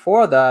guess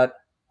before that,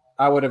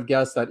 I would have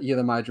guessed that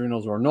either my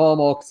adrenals were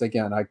normal, because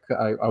again,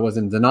 I was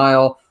in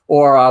denial,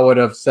 or I would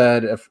have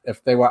said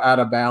if they were out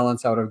of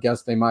balance, I would have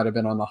guessed they might have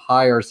been on the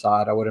higher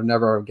side. I would have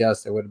never have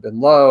guessed it would have been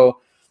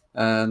low.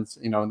 And,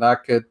 you know,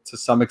 that could to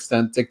some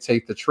extent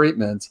dictate the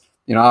treatment.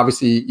 You know,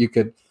 obviously you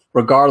could,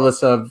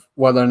 regardless of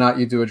whether or not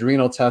you do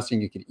adrenal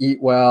testing, you could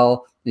eat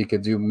well, you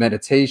could do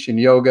meditation,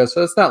 yoga.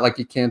 So it's not like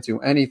you can't do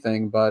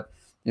anything, but,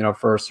 you know,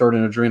 for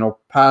certain adrenal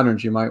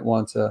patterns, you might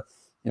want to,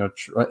 you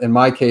know, in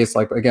my case,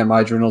 like, again,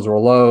 my adrenals were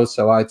low.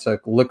 So I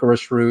took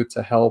licorice root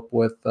to help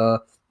with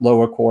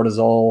lower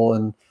cortisol.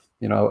 And,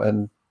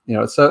 and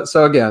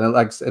so again,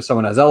 like if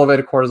someone has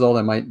elevated cortisol,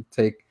 they might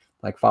take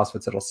like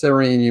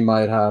phosphatidylserine. You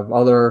might have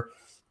other,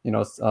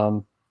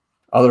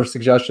 other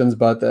suggestions,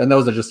 and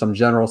those are just some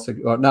general,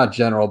 not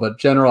general, but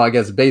general, I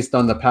guess, based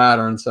on the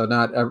pattern. So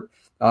not every,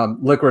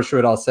 licorice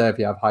root, I'll say, if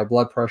you have high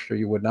blood pressure,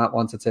 you would not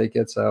want to take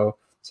it. So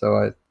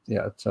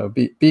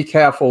be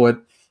careful with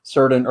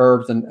certain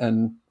herbs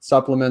and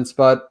supplements.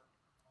 But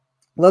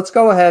let's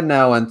go ahead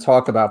now and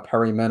talk about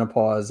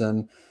perimenopause.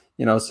 And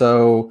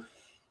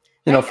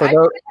for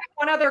those.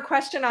 One other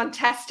question on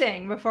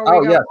testing before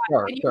we go. Yeah,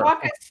 sure, Can you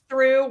walk us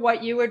through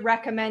what you would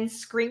recommend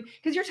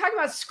because you're talking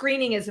about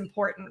screening is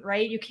important,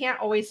 right? You can't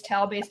always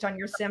tell based on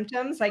your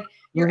symptoms. Like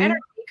your energy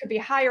could be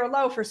high or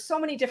low for so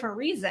many different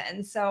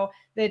reasons. So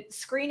the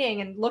screening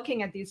and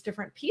looking at these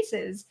different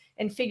pieces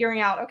and figuring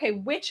out, okay,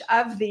 which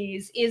of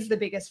these is the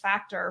biggest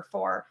factor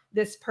for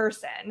this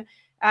person?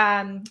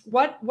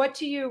 What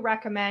do you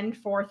recommend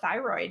for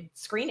thyroid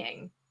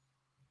screening?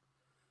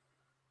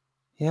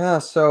 Yeah,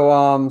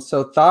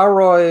 so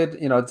thyroid,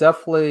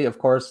 definitely, of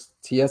course,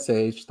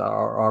 TSH,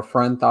 our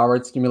friend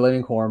thyroid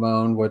stimulating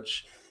hormone,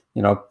 which,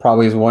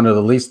 probably is one of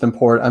the least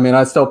important. I mean,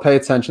 I still pay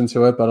attention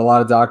to it, but a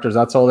lot of doctors,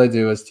 that's all they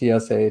do is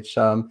TSH.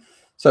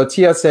 So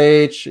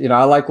TSH,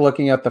 I like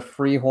looking at the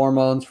free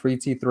hormones, free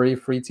T3,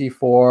 free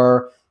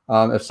T4.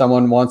 If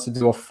someone wants to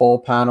do a full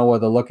panel where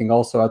they're looking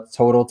also at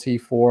total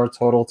T4,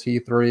 total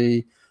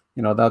T3,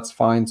 that's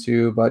fine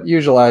too. But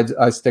usually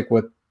I stick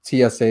with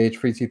TSH,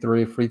 free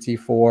T3, free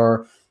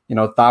T4,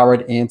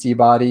 thyroid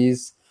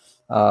antibodies.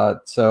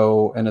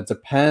 And it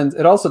depends.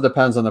 It also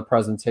depends on the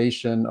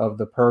presentation of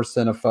the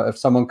person. If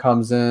someone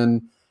comes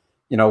in,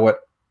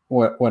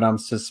 what I'm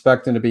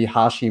suspecting to be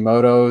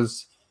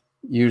Hashimoto's,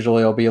 usually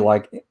it'll be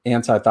like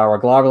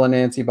anti-thyroid globulin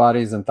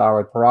antibodies and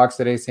thyroid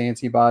peroxidase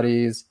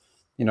antibodies.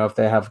 If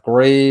they have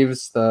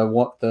Graves,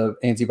 the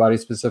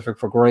antibodies specific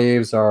for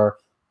Graves are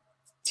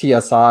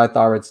TSI,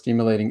 thyroid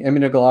stimulating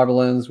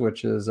immunoglobulins,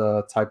 which is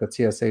a type of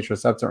TSH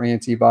receptor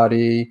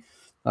antibody.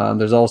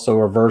 There's also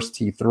reverse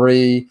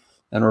T3,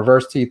 and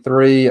reverse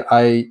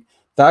T3,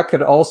 that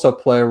could also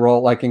play a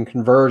role, like in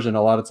conversion.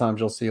 A lot of times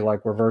you'll see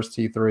like reverse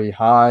T3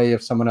 high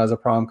if someone has a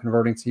problem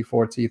converting T4,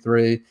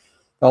 T3.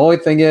 The only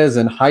thing is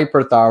in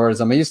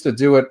hyperthyroidism, I used to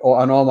do it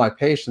on all my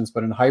patients,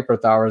 but in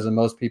hyperthyroidism,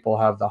 most people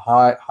have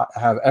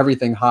have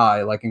everything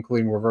high, like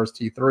including reverse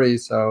T3.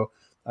 So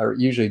I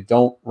usually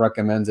don't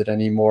recommend it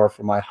anymore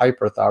for my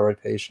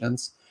hyperthyroid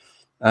patients.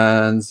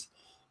 And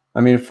I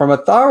mean, from a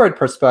thyroid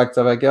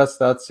perspective, I guess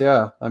that's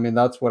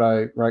what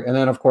I recommend. And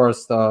then of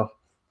course the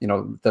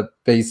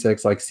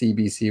basics like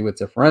CBC with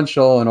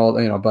differential and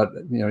all, but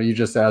you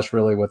just asked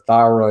really with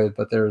thyroid,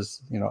 but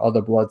there's,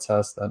 other blood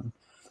tests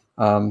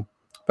and,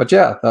 but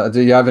yeah,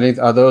 do you have any,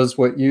 are those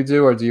what you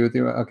do or do you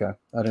do? Okay.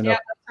 I didn't know. Yeah,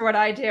 that's what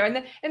I do.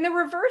 And the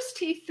reverse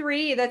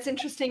T3, that's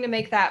interesting to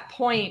make that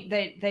point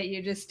that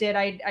you just did.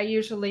 I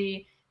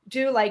usually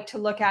do like to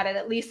look at it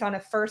at least on a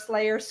first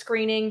layer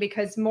screening,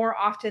 because more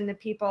often the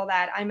people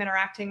that I'm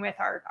interacting with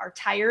are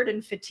tired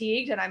and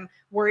fatigued, and I'm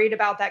worried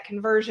about that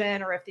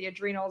conversion or if the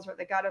adrenals or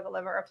the gut or the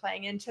liver are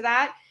playing into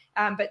that.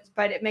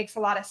 But it makes a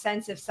lot of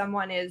sense if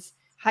someone is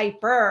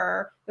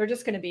hyper, they're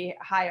just going to be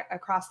high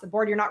across the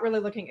board. You're not really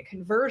looking at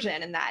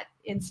conversion in that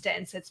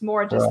instance. It's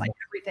more just like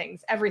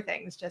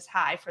everything's just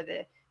high for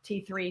the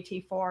T3,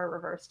 T4,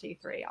 reverse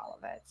T3, all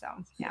of it. So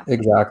yeah.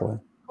 Exactly.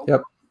 Cool.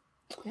 Yep.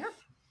 Yeah.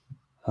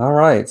 All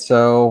right.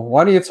 So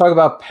why don't you talk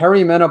about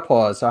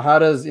perimenopause? So how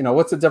does,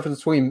 what's the difference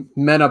between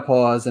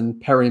menopause and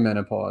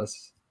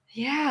perimenopause?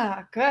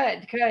 Yeah,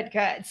 good.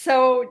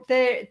 So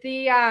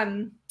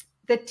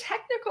the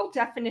technical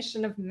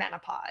definition of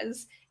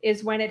menopause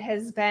is when it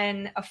has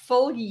been a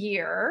full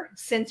year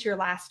since your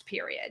last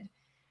period.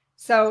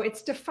 So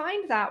it's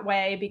defined that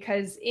way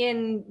because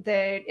in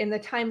the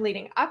time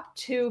leading up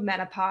to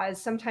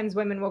menopause, sometimes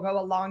women will go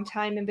a long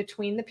time in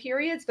between the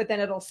periods, but then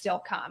it'll still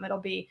come. It'll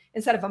be,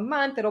 instead of a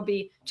month, it'll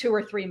be 2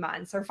 or 3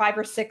 months or 5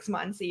 or 6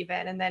 months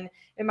even. And then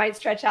it might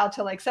stretch out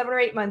to like 7 or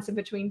 8 months in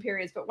between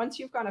periods. But once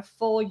you've gone a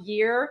full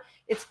year,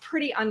 it's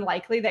pretty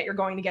unlikely that you're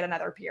going to get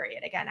another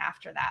period again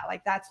after that.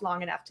 Like that's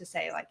long enough to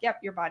say like, yep,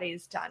 your body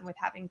is done with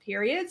having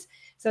periods.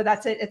 So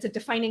that's it. It's a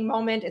defining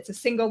moment. It's a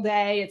single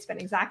day. It's been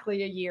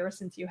exactly a year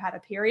since you had a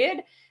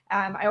period.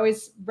 I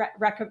always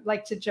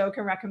like to joke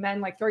and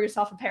recommend like throw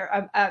yourself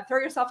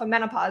a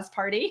menopause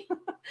party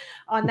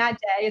on that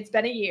day. It's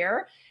been a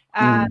year.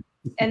 And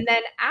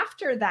then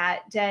after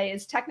that day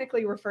is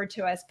technically referred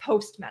to as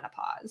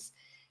post-menopause.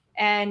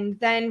 And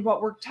then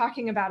what we're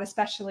talking about,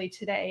 especially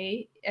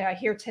today,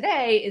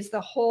 is the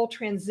whole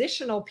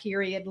transitional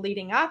period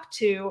leading up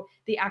to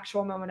the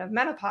actual moment of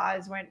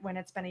menopause when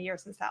it's been a year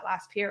since that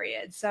last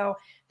period. So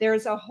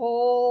there's a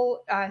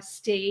whole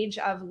stage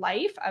of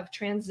life of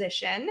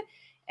transition.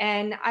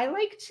 And I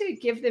like to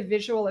give the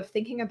visual of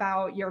thinking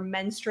about your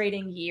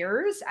menstruating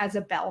years as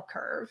a bell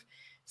curve.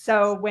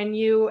 So when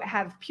you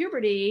have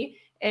puberty,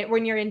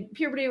 when you're in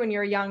puberty, when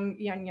you're a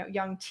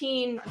young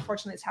teen,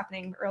 unfortunately it's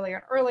happening earlier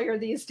and earlier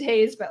these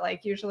days, but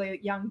like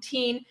usually young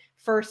teen,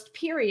 first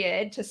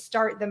period to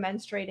start the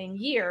menstruating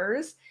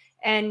years.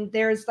 And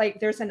there's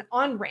an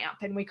on-ramp,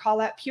 and we call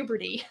that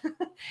puberty.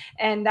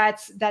 And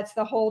that's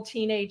the whole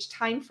teenage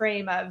time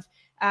frame of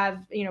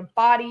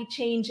body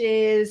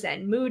changes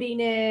and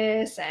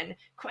moodiness and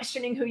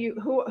questioning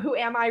who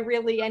am I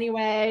really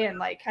anyway, and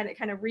like kind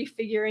of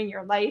refiguring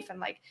your life and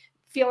like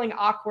feeling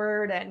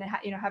awkward and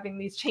having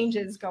these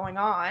changes going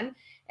on.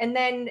 And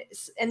then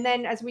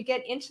as we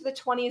get into the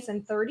 20s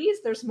and 30s,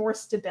 there's more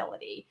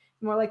stability,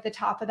 more like the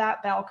top of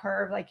that bell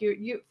curve. Like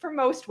you for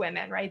most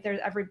women, right?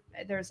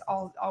 There's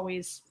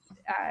always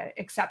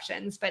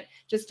exceptions, but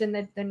just in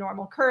the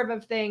normal curve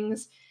of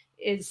things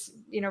is,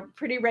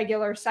 pretty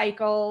regular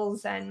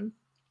cycles. And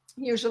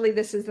usually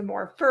this is the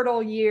more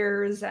fertile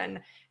years, and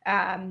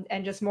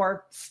just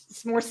more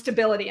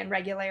stability and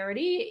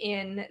regularity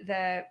in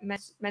the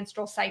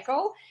menstrual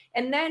cycle.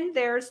 And then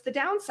there's the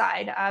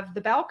downside of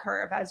the bell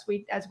curve. As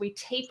we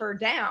taper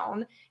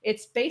down,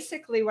 it's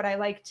basically what I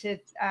like to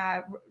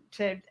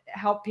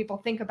help people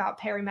think about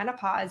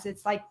perimenopause.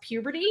 It's like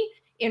puberty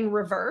in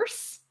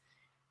reverse.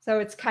 So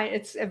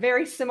it's a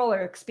very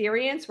similar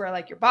experience where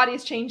like your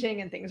body's changing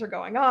and things are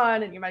going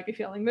on and you might be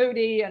feeling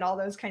moody and all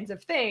those kinds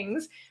of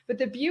things. But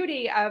the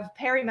beauty of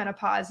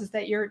perimenopause is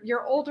that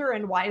you're older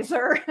and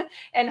wiser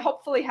and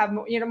hopefully have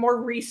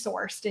more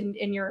resourced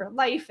in your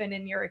life and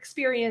in your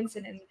experience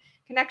and in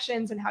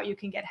connections and how you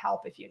can get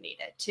help if you need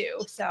it too.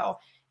 So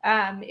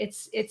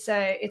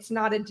it's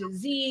not a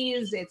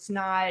disease. It's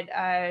not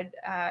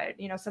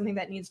something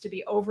that needs to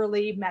be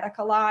overly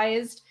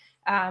medicalized.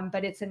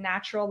 But it's a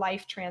natural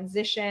life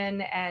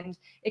transition, and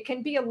it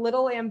can be a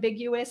little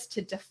ambiguous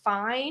to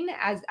define,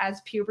 as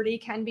puberty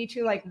can be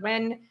too. Like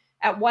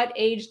at what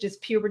age does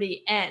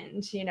puberty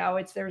end?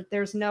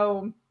 There's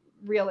no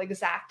real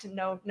exact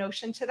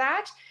notion to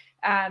that.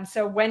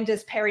 So when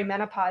does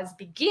perimenopause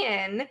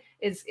begin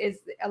is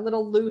a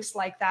little loose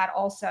like that.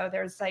 Also,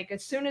 there's like,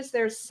 as soon as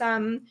there's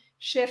some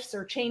shifts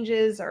or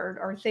changes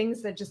or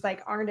things that just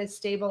like aren't as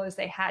stable as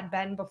they had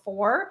been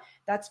before,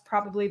 that's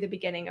probably the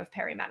beginning of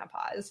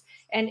perimenopause.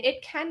 And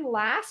it can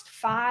last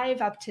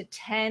 5 up to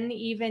 10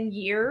 even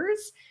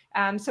years.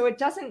 So it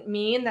doesn't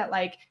mean that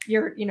like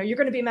you're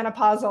going to be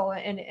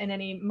menopausal in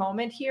any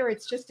moment here.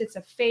 It's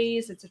a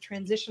phase, it's a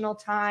transitional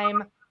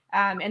time.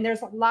 And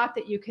there's a lot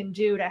that you can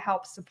do to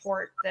help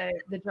support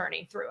the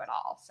journey through it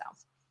all. So.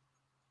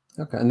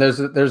 Okay. And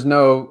there's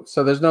no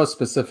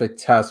specific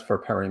test for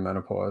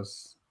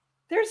perimenopause.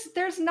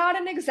 There's not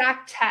an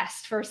exact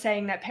test for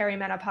saying that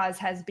perimenopause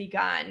has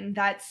begun.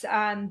 That's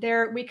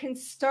we can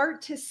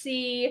start to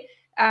see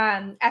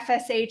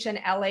FSH and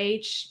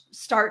LH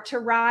start to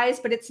rise,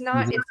 but it's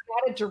not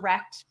a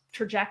direct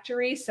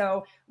trajectory.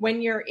 So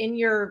when you're in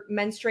your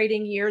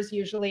menstruating years,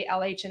 usually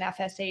LH and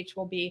FSH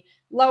will be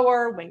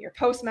lower. When you're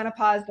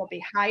postmenopause, they'll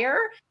be higher,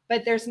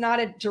 but there's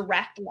not a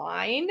direct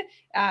line.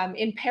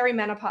 In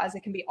perimenopause,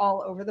 it can be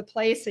all over the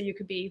place. So you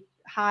could be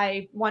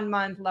high one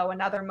month, low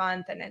another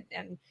month,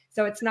 and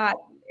so it's not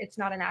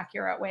an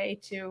accurate way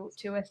to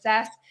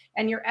assess.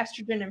 And your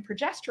estrogen and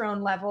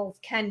progesterone levels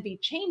can be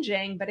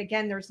changing, but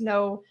again, there's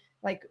no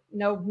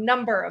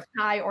number of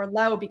high or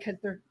low because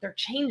they're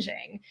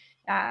changing.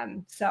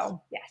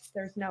 So yes,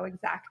 there's no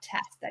exact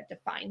test that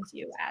defines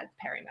you as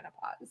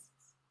perimenopause.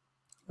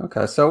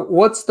 Okay, so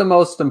what's the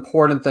most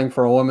important thing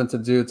for a woman to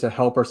do to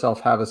help herself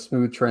have a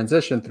smooth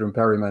transition through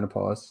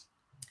perimenopause?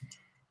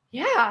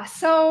 Yeah,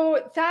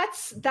 so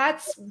that's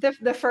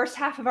the first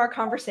half of our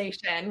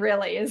conversation,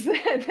 really, is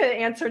the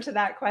answer to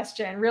that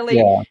question. Really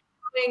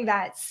doing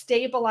that,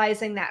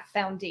 stabilizing that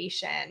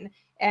foundation,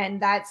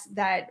 and that's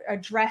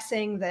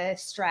addressing the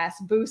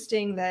stress,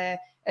 boosting the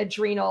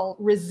adrenal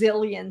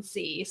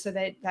resiliency so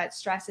that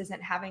stress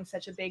isn't having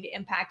such a big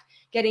impact,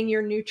 getting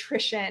your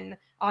nutrition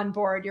on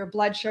board, your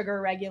blood sugar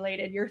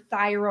regulated, your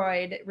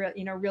thyroid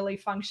really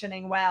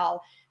functioning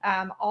well.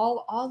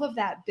 All of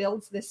that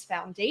builds this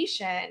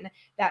foundation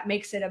that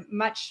makes it a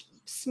much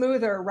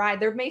smoother ride.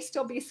 There may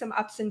still be some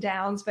ups and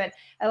downs, but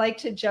I like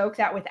to joke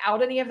that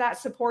without any of that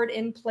support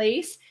in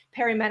place,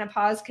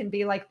 perimenopause can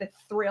be like the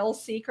thrill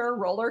seeker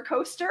roller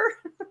coaster.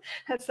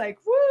 That's like,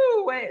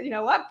 woo,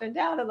 up and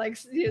down and like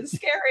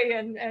scary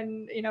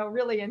and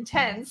really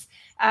intense.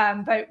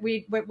 But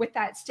with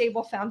that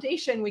stable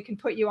foundation, we can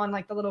put you on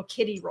like the little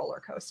kiddie roller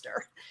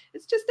coaster.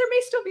 It's just, there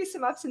may still be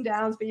some ups and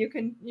downs, but you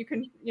can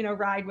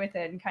ride with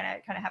it and kind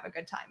of have a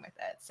good time with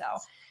it.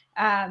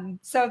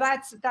 So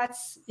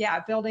that's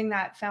building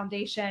that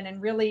foundation.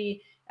 And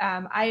really,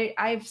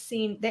 I've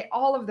seen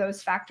all of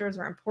those factors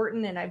are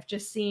important. And I've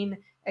just seen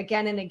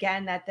again and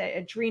again that the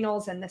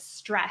adrenals and the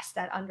stress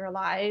that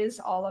underlies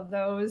all of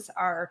those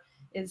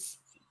is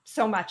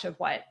so much of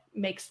what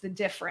makes the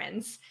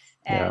difference.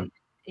 And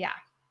yeah.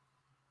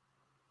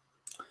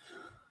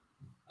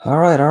 All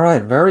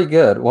right. Very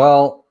good.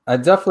 Well, I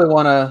definitely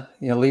want to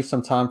leave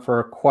some time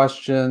for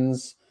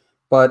questions,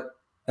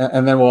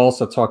 and then we'll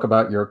also talk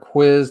about your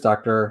quiz.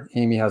 Dr.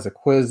 Amy has a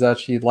quiz that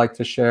she'd like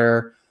to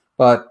share.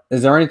 But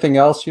is there anything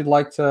else you'd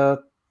like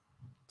to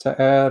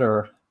add,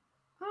 or?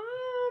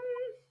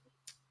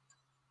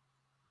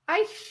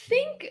 I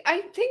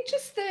think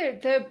just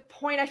the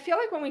point, I feel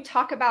like when we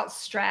talk about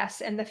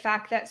stress and the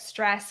fact that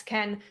stress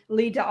can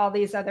lead to all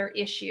these other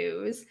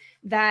issues,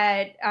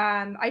 that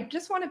I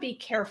just want to be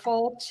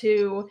careful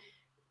to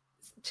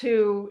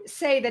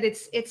say that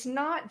it's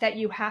not that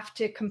you have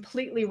to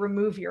completely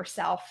remove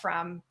yourself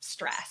from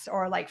stress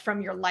or like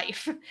from your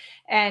life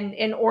and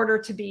in order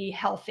to be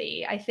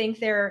healthy. I think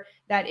that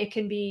it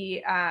can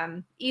be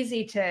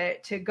easy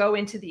to go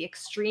into the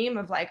extreme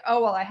of like,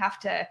 oh well, I have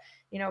to,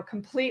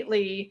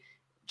 completely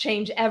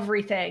change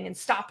everything and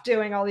stop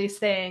doing all these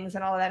things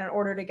and all of that in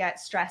order to get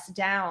stress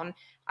down.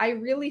 I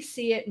really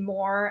see it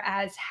more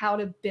as how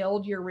to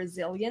build your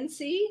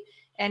resiliency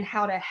and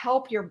how to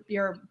help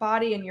your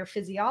body and your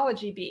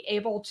physiology be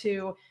able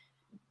to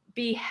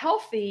be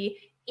healthy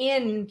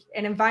in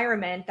an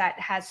environment that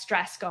has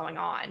stress going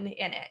on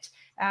in it.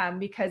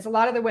 Because a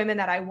lot of the women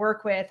that I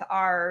work with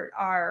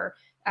are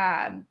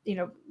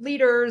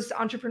leaders,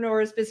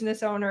 entrepreneurs,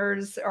 business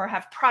owners, or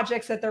have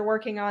projects that they're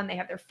working on. They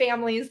have their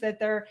families that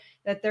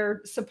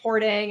they're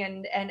supporting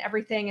and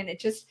everything. And it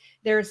just,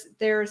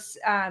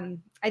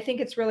 I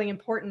think it's really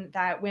important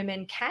that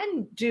women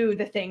can do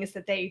the things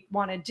that they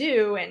want to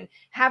do and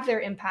have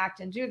their impact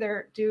and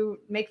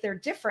make their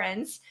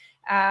difference.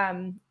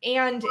 And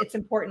it's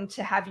important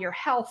to have your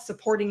health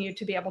supporting you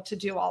to be able to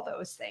do all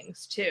those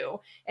things too.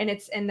 And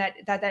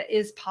that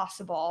is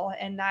possible.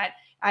 And that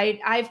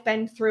I've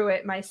been through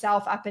it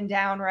myself up and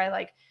down where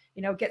I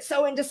get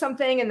so into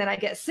something and then I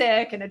get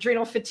sick and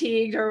adrenal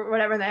fatigued or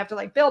whatever, and I have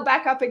to build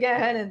back up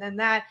again. And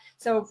then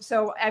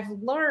so I've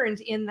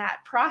learned in that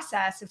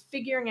process of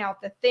figuring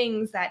out the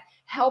things that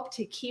help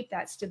to keep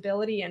that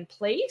stability in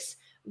place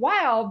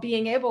while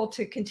being able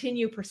to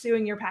continue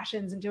pursuing your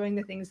passions and doing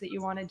the things that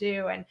you want to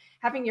do, and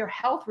having your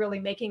health really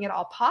making it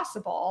all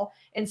possible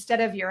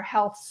instead of your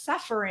health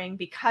suffering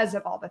because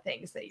of all the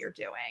things that you're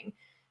doing.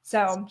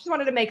 So just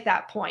wanted to make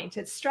that point.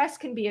 Stress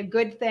can be a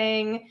good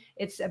thing.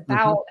 It's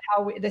about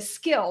how the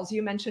skills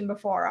you mentioned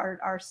before,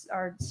 our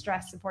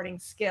stress supporting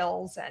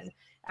skills, and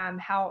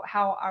how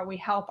we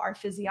help our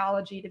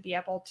physiology to be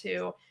able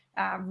to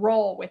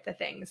roll with the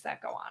things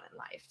that go on in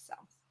life. So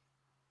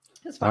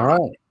just all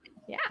right.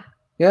 Yeah.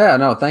 Yeah,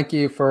 no, thank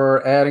you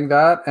for adding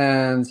that.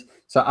 And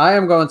so I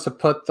am going to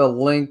put the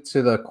link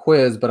to the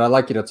quiz, but I'd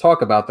like you to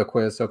talk about the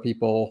quiz so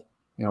people,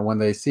 when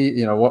they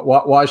see,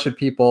 why should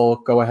people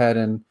go ahead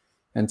and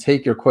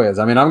take your quiz?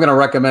 I mean, I'm going to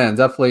recommend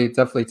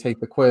definitely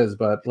take the quiz,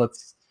 but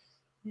let's,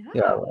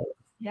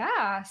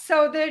 yeah.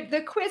 So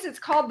the quiz, it's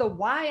called the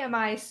Why Am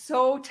I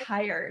So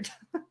Tired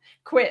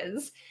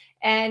quiz.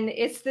 And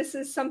this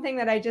is something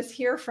that I just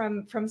hear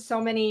from so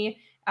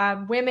many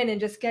women,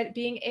 and just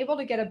being able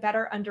to get a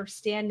better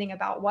understanding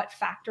about what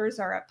factors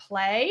are at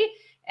play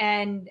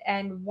and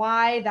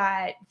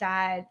why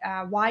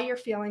why you're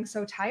feeling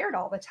so tired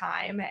all the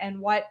time, and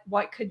what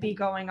could be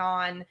going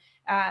on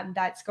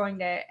that's going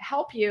to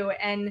help you.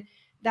 And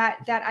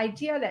that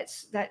idea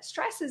that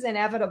stress is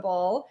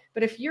inevitable,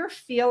 but if you're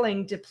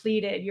feeling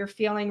depleted, you're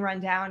feeling run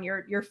down,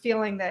 you're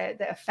feeling the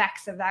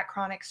effects of that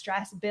chronic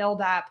stress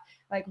build up,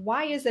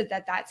 why is it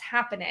that that's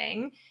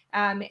happening?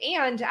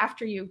 And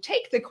after you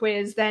take the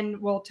quiz, then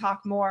we'll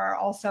talk more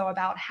also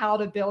about how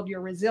to build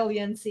your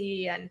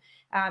resiliency and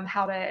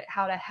how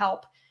to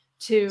help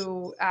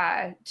to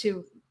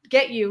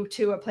get you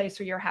to a place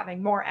where you're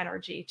having more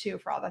energy too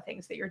for all the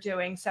things that you're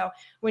doing. So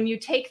when you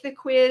take the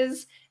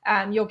quiz,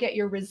 you'll get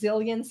your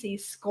resiliency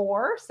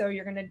score. So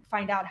you're going to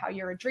find out how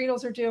your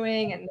adrenals are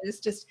doing, and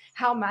just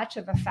how much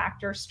of a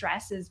factor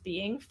stress is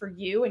being for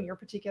you in your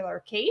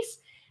particular case.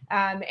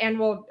 And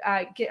we'll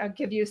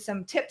give you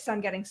some tips on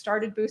getting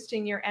started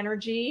boosting your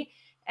energy.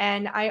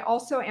 And I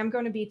also am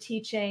going to be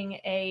teaching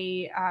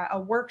a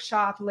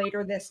workshop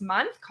later this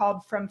month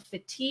called From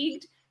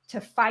Fatigued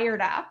to Fired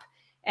Up.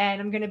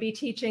 And I'm going to be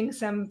teaching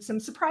some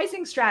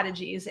surprising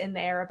strategies in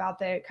there about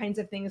the kinds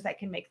of things that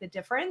can make the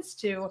difference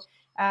to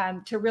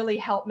really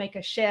help make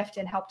a shift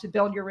and help to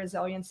build your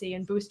resiliency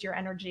and boost your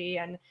energy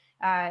and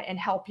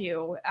help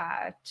you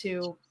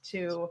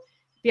to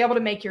be able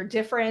to make your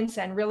difference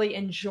and really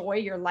enjoy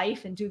your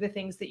life and do the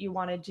things that you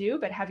want to do,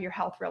 but have your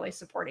health really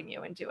supporting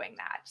you in doing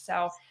that.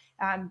 So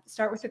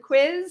start with a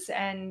quiz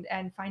and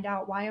find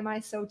out why am I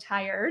so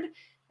tired,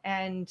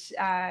 and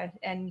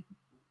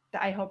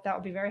I hope that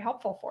will be very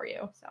helpful for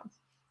you. So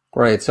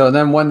great. So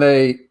then when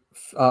they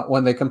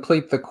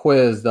complete the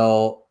quiz,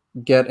 they'll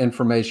get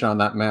information on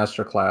that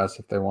masterclass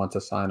if they want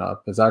to sign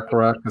up. Is that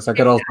correct? Because I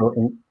could also.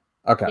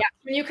 Okay. Yeah.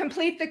 When you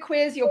complete the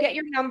quiz, you'll get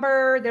your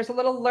number. There's a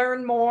little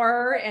learn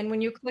more. And when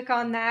you click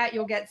on that,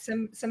 you'll get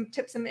some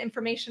tips, some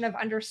information of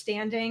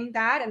understanding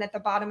that. And at the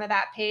bottom of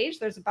that page,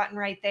 there's a button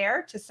right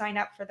there to sign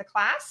up for the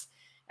class.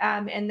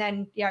 And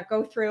then,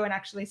 go through and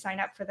actually sign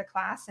up for the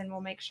class, and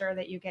we'll make sure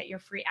that you get your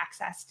free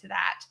access to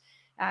that.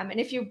 And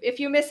if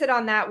you miss it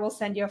on that, we'll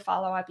send you a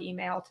follow-up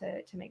email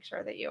to make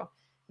sure that you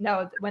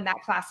know when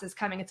that class is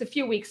coming. It's a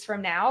few weeks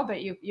from now,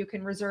 but you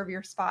can reserve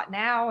your spot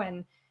now,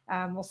 and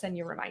we'll send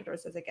you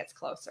reminders as it gets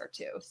closer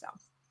too. So.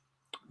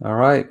 All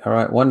right.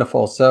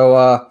 Wonderful.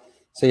 So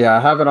So yeah, I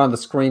have it on the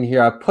screen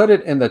here. I put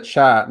it in the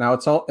chat. Now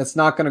it's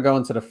not going to go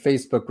into the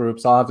Facebook group,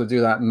 so I'll have to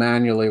do that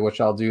manually,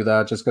 which I'll do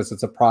that just because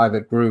it's a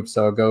private group.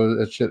 So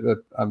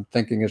I'm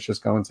thinking it's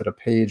just going to the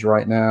page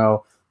right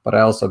now, but I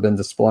also been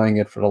displaying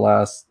it for the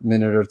last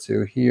minute or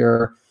two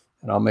here,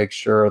 and I'll make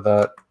sure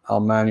that I'll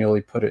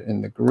manually put it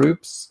in the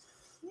groups.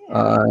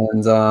 Yeah.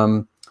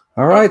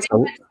 All right.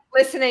 So,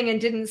 listening and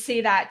didn't see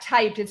that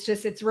typed, it's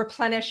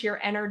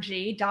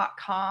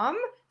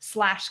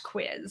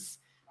replenishYourEnergy.com/quiz.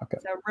 Okay.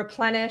 So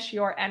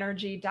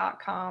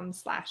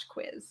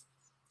replenishYourEnergy.com/quiz.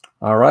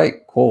 All right,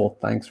 cool.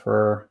 Thanks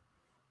for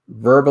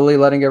verbally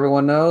letting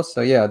everyone know.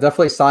 So yeah,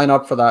 definitely sign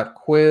up for that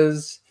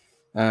quiz,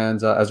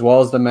 and as well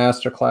as the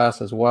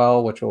masterclass as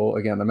well, which will,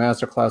 again, the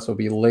masterclass will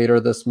be later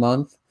this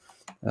month.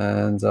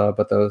 And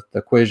but the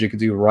quiz you could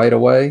do right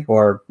away,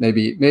 or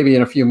maybe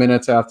in a few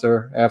minutes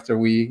after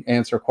we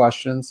answer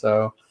questions.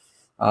 So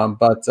all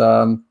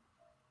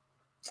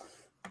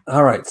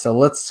right, so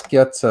let's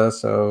get to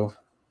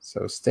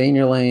so stay in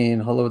your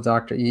lane. Hello,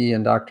 Dr. E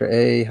and Dr.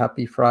 A.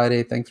 Happy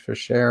Friday. Thanks for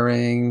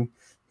sharing.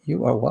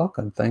 You are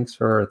welcome. Thanks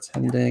for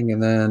attending.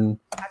 And then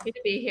happy to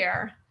be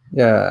here.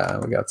 Yeah,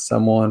 we got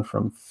someone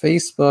from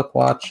Facebook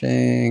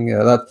watching.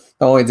 That's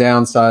the only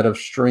downside of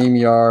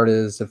StreamYard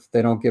is if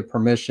they don't get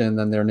permission,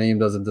 then their name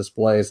doesn't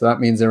display. So that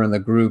means they're in the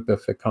group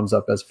if it comes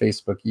up as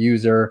Facebook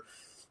user.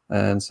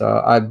 And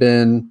so I've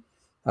been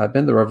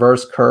the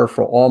reverse curve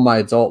for all my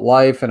adult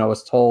life, and I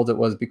was told it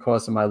was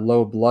because of my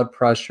low blood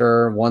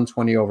pressure,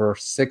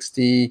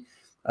 120/60.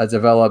 I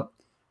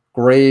developed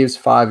Graves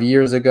 5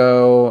 years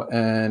ago,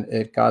 and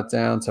it got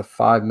down to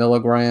 5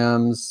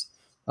 milligrams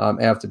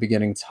after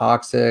beginning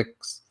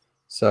toxics.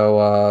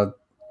 So,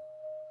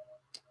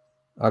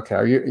 okay,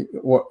 are you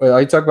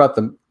talking about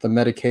the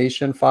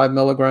medication 5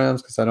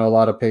 milligrams? Because I know a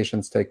lot of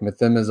patients take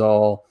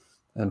methimazole,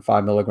 and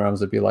 5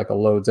 milligrams would be like a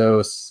low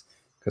dose.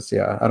 Because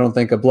yeah, I don't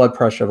think a blood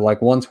pressure of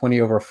like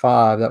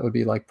 120/5, that would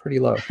be like pretty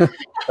low. I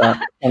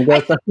think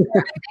they're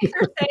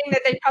saying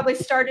that they probably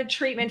started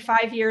treatment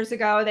 5 years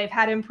ago. They've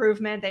had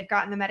improvement. They've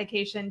gotten the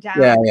medication down.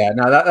 Yeah.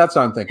 No, that's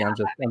what I'm thinking.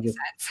 Yeah,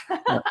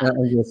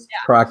 I'm just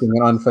cracking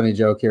an unfunny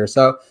joke here.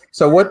 So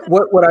what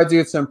would I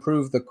do to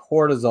improve the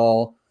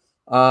cortisol?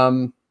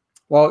 Well,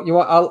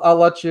 I'll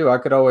let you. I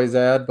could always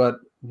add, but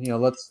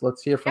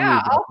let's hear from you.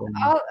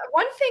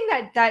 One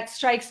thing that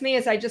strikes me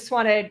is I just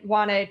want to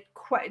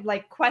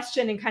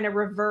question and kind of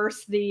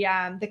reverse the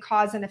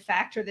cause and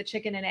effect, or the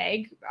chicken and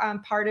egg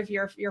part of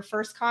your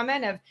first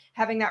comment of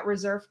having that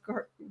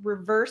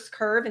reverse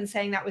curve and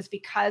saying that was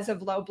because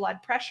of low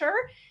blood pressure.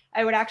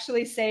 I would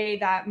actually say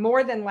that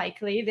more than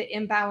likely the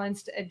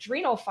imbalanced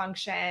adrenal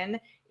function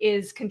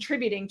is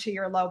contributing to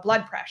your low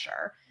blood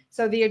pressure.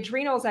 So the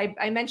adrenals,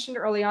 I mentioned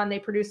early on, they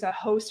produce a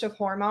host of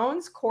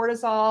hormones.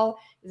 Cortisol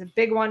is a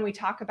big one we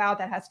talk about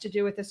that has to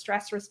do with the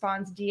stress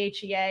response.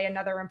 DHEA,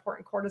 another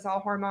important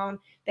cortisol hormone.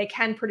 They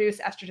can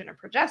produce estrogen and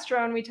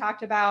progesterone, we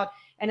talked about.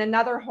 And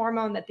another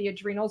hormone that the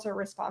adrenals are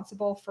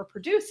responsible for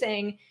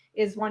producing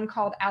is one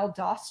called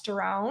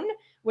aldosterone,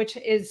 which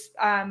is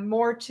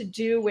more to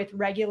do with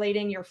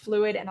regulating your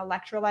fluid and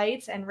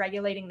electrolytes and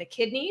regulating the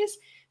kidneys.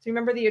 So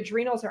remember, the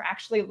adrenals are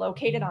actually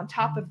located on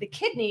top of the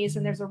kidneys,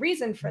 and there's a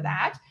reason for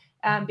that,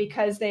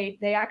 because they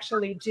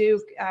actually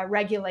do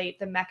regulate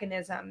the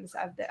mechanisms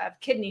of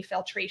kidney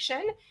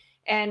filtration.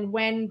 And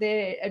when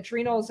the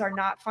adrenals are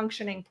not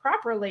functioning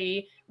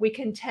properly, we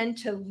can tend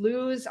to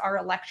lose our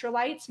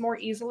electrolytes more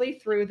easily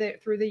through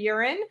the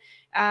urine,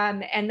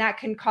 and that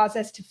can cause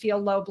us to feel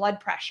low blood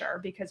pressure,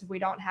 because if we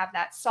don't have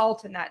that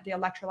salt and the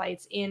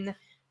electrolytes in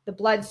the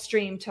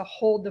bloodstream to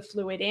hold the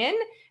fluid in,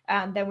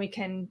 then we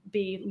can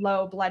be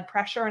low blood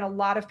pressure. And a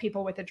lot of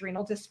people with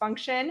adrenal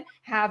dysfunction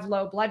have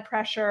low blood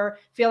pressure,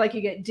 feel like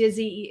you get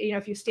dizzy.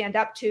 If you stand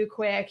up too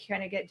quick, you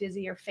kind of get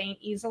dizzy or faint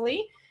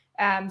easily.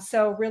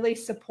 So really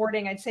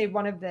supporting, I'd say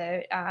one of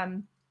the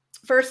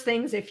first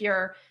things, if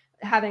you're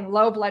having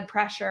low blood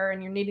pressure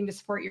and you're needing to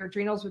support your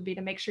adrenals, would be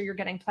to make sure you're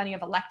getting plenty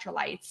of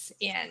electrolytes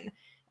in.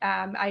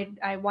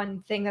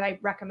 One thing that I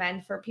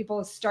recommend for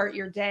people is start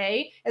your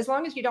day, as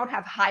long as you don't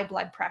have high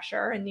blood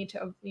pressure and need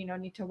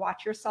to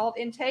watch your salt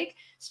intake,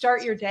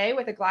 start your day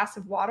with a glass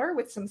of water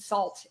with some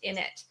salt in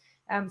it.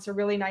 It's a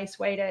really nice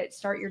way to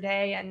start your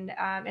day,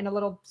 and a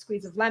little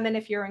squeeze of lemon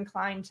if you're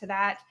inclined to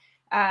that.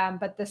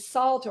 But the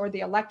salt or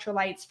the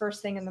electrolytes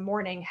first thing in the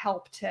morning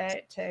help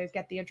to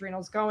get the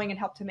adrenals going and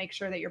help to make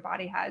sure that your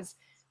body has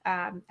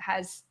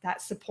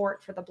that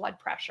support for the blood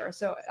pressure.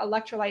 So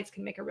electrolytes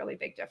can make a really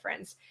big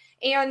difference,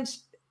 and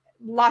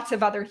lots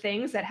of other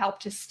things that help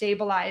to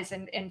stabilize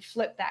and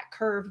flip that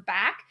curve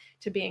back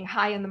to being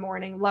high in the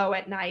morning, low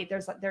at night.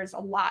 There's a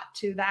lot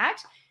to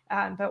that.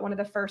 But one of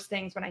the first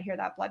things when I hear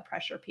that blood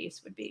pressure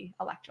piece would be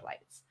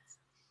electrolytes.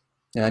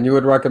 Yeah, and you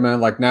would recommend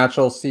like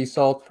natural sea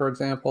salt, for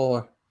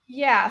example?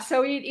 Yeah,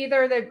 so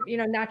either the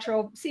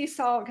natural sea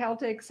salt,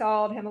 Celtic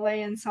salt,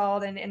 Himalayan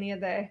salt, and any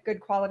of the good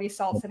quality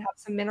salts that have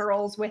some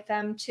minerals with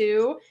them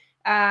too.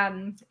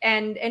 And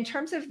in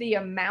terms of the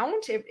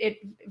amount, it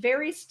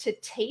varies to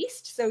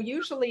taste. So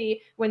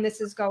usually when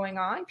this is going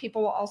on,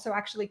 people will also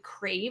actually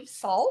crave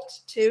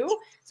salt too.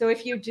 So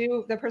if you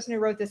do, the person who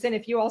wrote this in,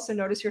 if you also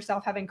notice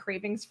yourself having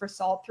cravings for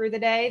salt through the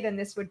day, then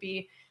this would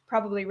be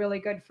probably really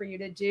good for you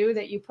to do,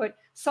 that you put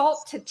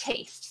salt to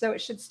taste. So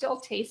it should still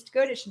taste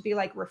good. It should be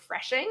like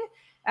refreshing.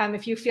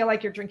 If you feel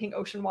like you're drinking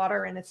ocean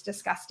water and it's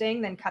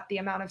disgusting, then cut the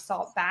amount of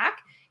salt back.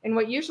 And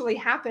what usually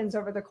happens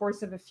over the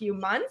course of a few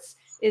months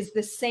is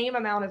the same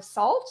amount of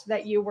salt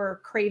that you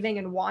were craving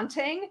and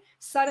wanting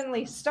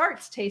suddenly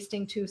starts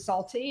tasting too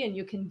salty, and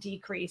you can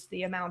decrease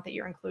the amount that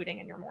you're including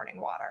in your morning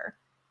water.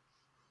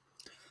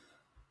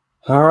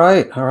 All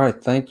right. All right.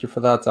 Thank you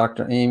for that,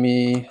 Dr.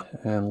 Amy.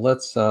 And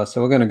let's, so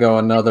we're going to go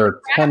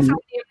another 10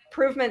 minutes. The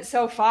improvement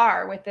so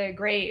far with the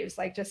Graves,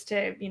 like just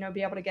to, you know,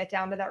 be able to get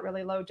down to that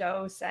really low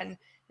dose, and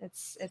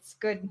it's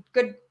good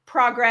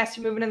progress.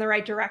 You're moving in the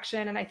right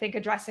direction. And I think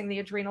addressing the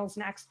adrenals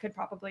next could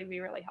probably be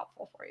really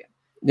helpful for you.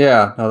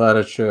 Yeah, no, that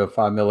is true.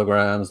 5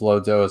 milligrams, low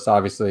dose.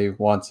 Obviously,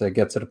 once it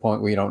gets to the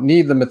point where you don't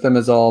need the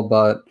methimazole,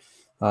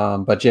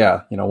 but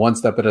yeah, you know, one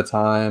step at a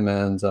time,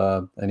 and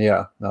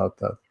yeah, no.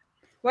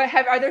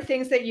 Are there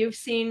things that you've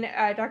seen,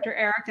 Dr.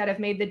 Eric, that have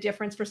made the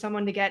difference for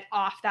someone to get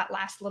off that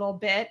last little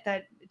bit,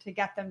 that to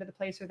get them to the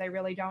place where they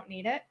really don't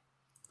need it?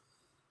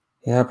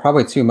 Yeah,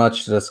 probably too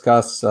much to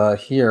discuss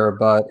here,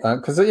 but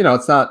because you know,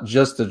 it's not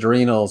just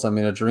adrenals. I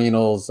mean,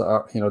 adrenals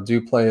are, you know,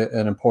 do play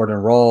an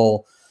important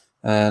role.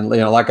 And, you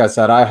know, like I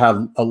said, I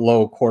had a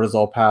low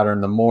cortisol pattern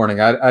in the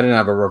morning. I didn't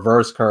have a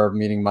reverse curve,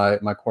 meaning my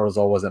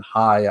cortisol wasn't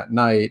high at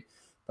night,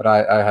 but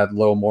I had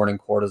low morning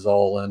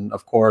cortisol. And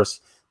of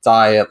course,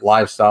 diet,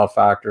 lifestyle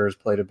factors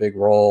played a big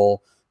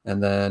role.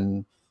 And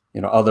then,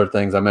 you know, other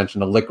things. I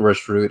mentioned a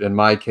licorice root in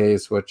my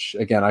case, which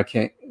again,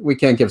 we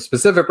can't give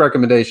specific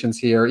recommendations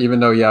here. Even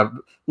though you have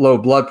low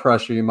blood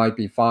pressure, you might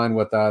be fine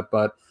with that.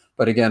 But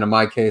again, in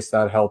my case,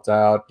 that helped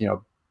out. You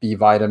know, B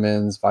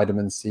vitamins,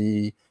 vitamin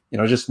C, you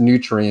know, just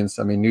nutrients.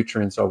 I mean,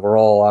 nutrients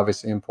overall,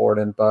 obviously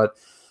important, but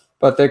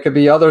there could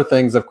be other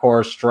things, of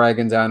course,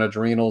 dragging down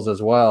adrenals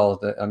as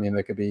well. I mean,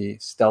 there could be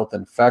stealth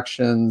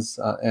infections.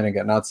 And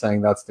again, not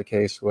saying that's the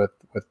case with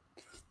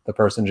the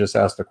person just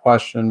asked the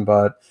question,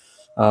 but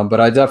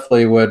I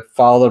definitely would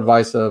follow the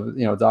advice of,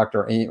 you know,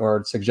 Dr. Amy,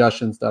 or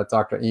suggestions that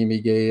Dr. Amy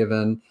gave,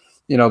 and,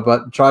 you know,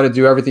 but try to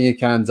do everything you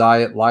can,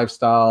 diet,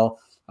 lifestyle.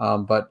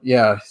 But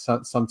yeah,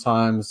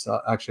 sometimes,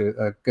 actually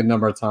a good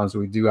number of times,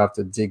 we do have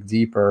to dig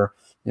deeper.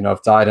 You know,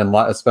 if diet and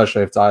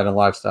especially if diet and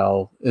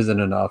lifestyle isn't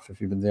enough, if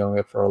you've been dealing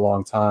with it for a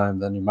long time,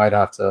 then you might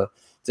have to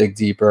dig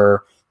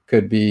deeper.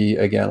 Could be,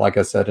 again, like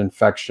I said,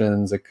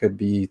 infections. It could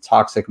be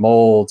toxic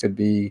mold. It could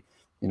be,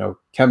 you know,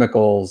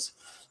 chemicals,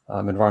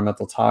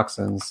 environmental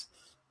toxins.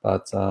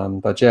 But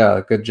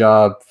yeah, good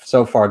job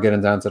so far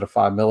getting down to the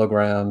 5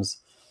 milligrams.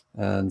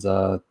 And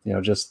you know,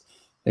 just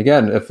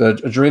again, if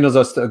the adrenals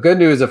are still good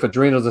news, if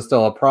adrenals are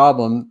still a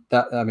problem,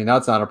 that, I mean,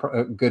 that's not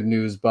a good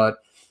news, but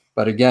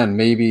again,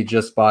 maybe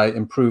just by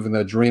improving the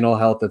adrenal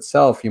health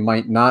itself, you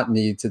might not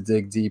need to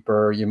dig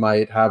deeper. You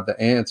might have the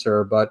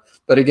answer, but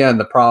again,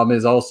 the problem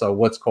is also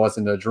what's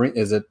causing the adrenal.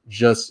 Is it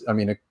just, I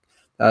mean,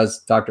 as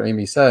Dr.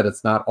 Amy said,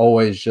 it's not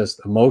always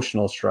just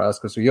emotional stress,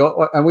 because we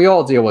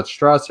all deal with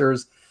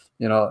stressors.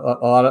 You know,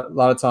 a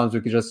lot of times we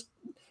could just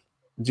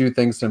do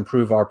things to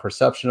improve our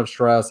perception of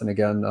stress. And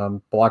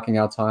again, blocking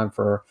out time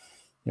for,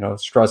 you know,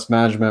 stress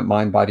management,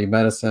 mind body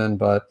medicine.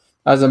 But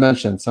as I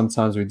mentioned,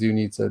 sometimes we do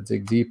need to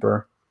dig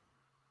deeper.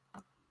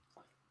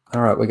 All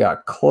right, we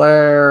got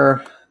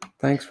Claire.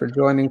 Thanks for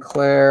joining,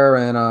 Claire.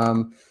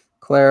 And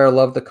Claire,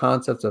 love the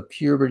concept of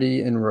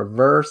puberty in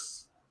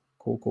reverse.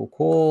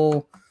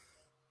 Cool.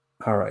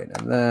 All right,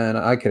 and then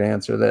I could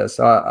answer this.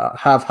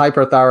 Have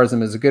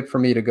hyperthyroidism. Is it good for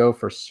me to go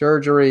for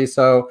surgery?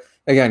 So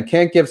again,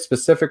 can't give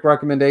specific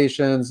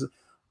recommendations.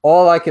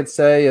 All I could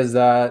say is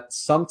that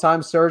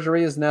sometimes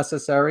surgery is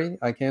necessary.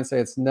 I can't say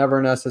it's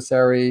never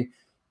necessary,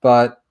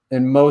 but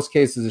in most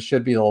cases, it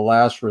should be the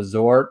last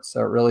resort. So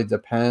it really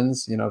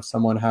depends. You know, if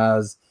someone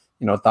has,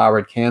 you know,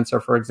 thyroid cancer,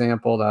 for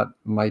example, that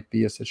might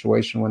be a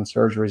situation when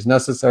surgery is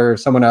necessary. If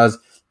someone has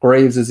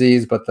Graves'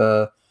 disease, but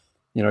the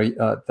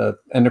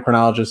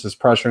endocrinologist is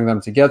pressuring them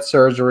to get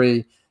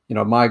surgery, you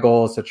know, my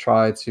goal is to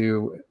try to,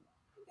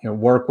 you know,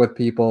 work with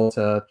people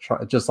to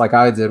try, just like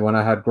I did when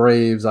I had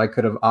Graves. I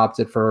could have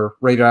opted for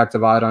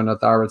radioactive iodine or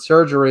thyroid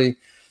surgery.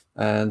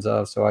 And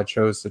so I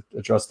chose to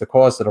address the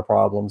cause of the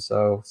problem.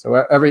 So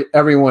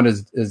everyone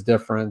is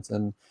different,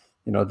 and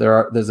you know,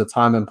 there's a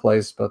time and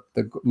place. But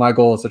my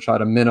goal is to try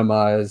to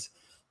minimize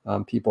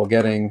people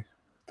getting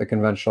the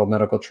conventional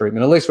medical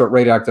treatment, at least with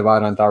radioactive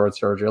iodine thyroid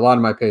surgery. A lot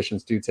of my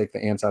patients do take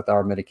the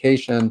anti-thyroid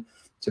medication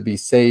to be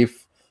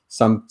safe.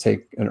 Some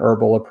take an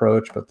herbal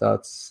approach, but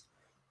that's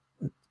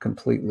a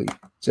completely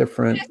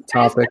different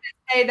topic.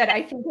 Say that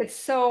I think it's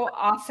so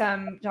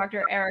awesome,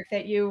 Dr. Eric,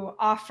 that you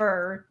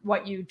offer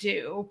what you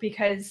do,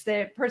 because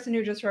the person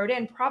who just wrote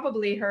in,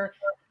 probably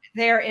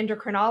their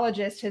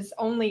endocrinologist has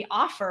only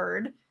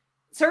offered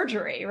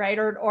surgery, right?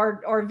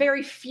 Or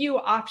very few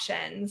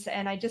options.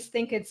 And I just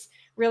think it's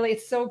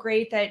so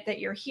great that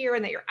you're here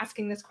and that you're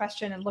asking this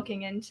question and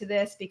looking into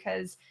this,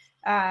 because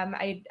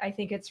I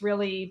think it's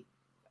really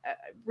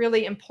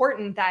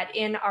important that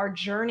in our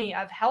journey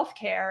of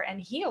healthcare and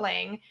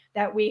healing,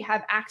 that we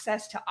have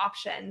access to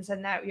options,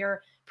 and that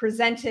you're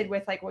presented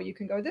with like, well, you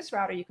can go this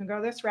route or you can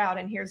go this route,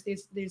 and here's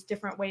these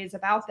different ways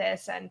about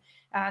this. And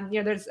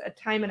there's a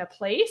time and a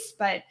place,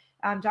 but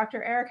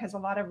Dr. Eric has a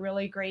lot of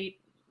really great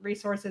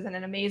resources and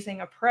an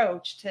amazing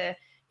approach to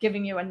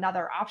giving you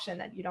another option,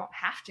 that you don't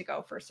have to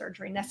go for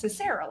surgery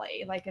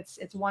necessarily. Like it's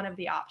one of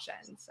the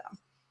options. So.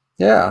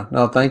 Yeah,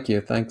 no, thank you.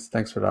 Thanks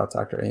for that,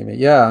 Dr. Amy.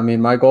 Yeah, I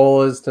mean, my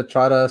goal is to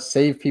try to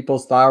save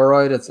people's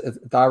thyroid. It's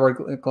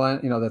thyroid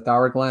gland, the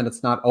thyroid gland.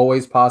 It's not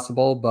always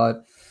possible,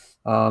 but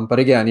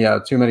again, yeah,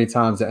 too many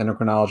times the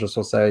endocrinologist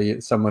will say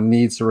someone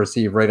needs to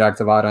receive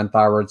radioactive iodine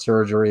thyroid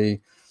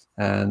surgery,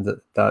 and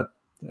that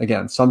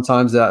again,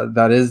 sometimes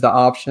that is the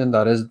option.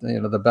 That is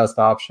the best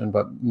option,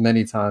 but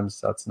many times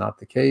that's not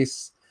the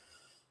case.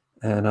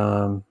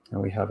 And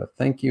we have a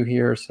thank you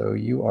here. So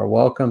you are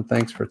welcome.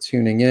 Thanks for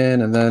tuning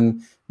in. And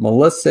then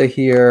Melissa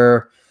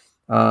here.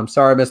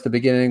 Sorry I missed the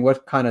beginning.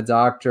 What kind of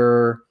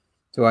doctor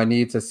do I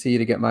need to see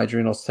to get my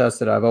adrenals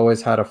tested? I've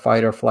always had a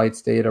fight or flight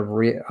state of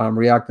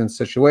reacting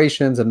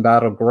situations and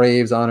battled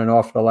graves on and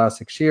off for the last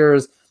 6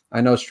 years. I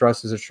know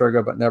stress is a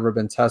trigger, but never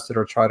been tested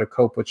or try to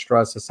cope with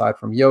stress aside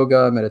from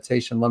yoga,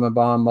 meditation, lemon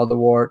balm,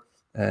 motherwort,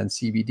 and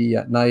CBD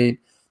at night.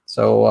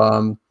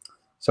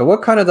 So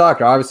what kind of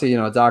doctor? Obviously,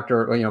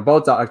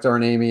 both Dr.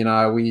 and Amy and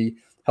I, we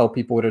help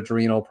people with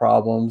adrenal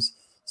problems.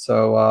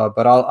 So,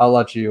 but I'll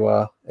let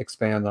you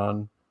expand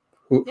on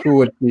who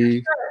would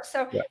be. Sure.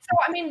 So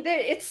I mean,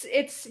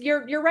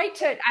 you're right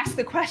to ask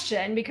the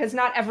question, because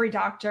not every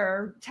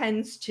doctor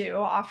tends to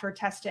offer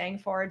testing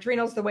for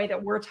adrenals the way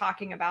that we're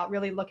talking about,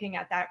 really looking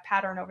at that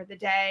pattern over the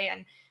day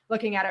and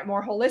looking at it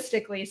more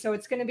holistically. So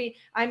it's going to be,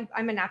 I'm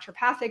a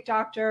naturopathic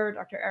doctor,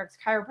 Dr. Eric's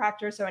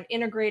chiropractor, so an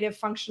integrative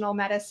functional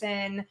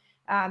medicine,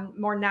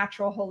 more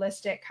natural,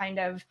 holistic kind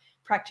of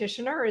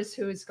practitioner is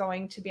who's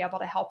going to be able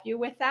to help you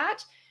with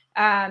that.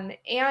 And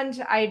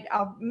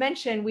I'll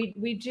mention,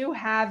 we do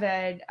have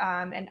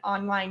an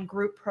online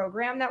group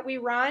program that we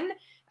run,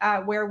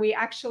 where we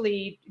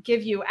actually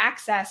give you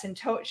access and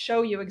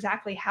show you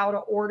exactly how to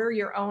order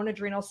your own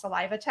adrenal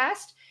saliva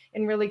test,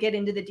 and really get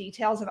into the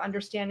details of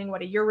understanding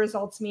what your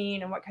results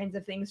mean and what kinds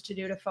of things to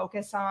do to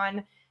focus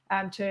on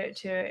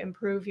to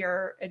improve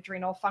your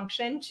adrenal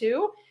function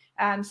too.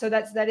 So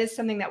that is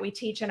something that we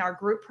teach in our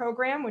group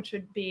program, which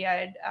would be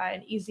an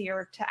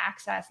easier to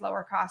access,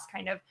 lower cost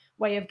kind of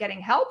way of getting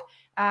help,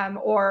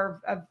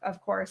 or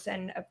of course,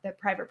 in the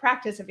private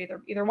practice of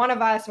either one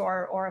of us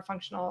or a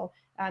functional,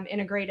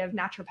 integrative,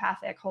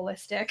 naturopathic,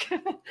 holistic,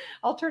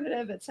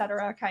 alternative, et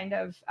cetera, kind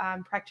of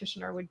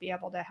practitioner would be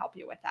able to help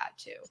you with that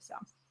too. So.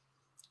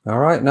 All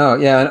right. No,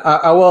 yeah. And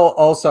I will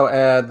also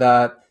add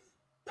that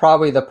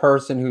probably the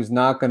person who's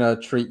not going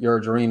to treat your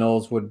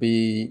adrenals would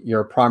be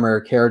your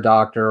primary care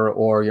doctor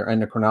or your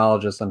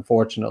endocrinologist.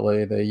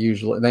 Unfortunately,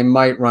 they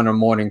might run a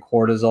morning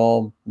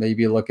cortisol,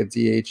 maybe look at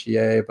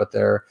DHEA, but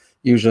they're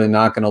usually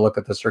not going to look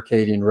at the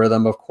circadian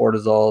rhythm of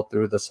cortisol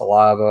through the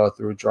saliva,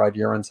 through dried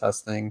urine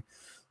testing.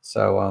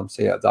 So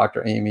yeah,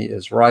 Dr. Amy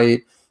is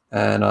right.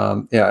 And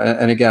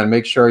and again,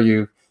 make sure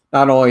you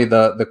not only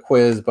the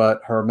quiz,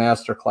 but her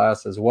master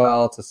class as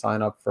well, to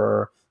sign up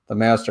for the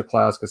master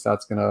class, because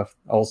that's going to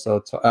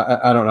also,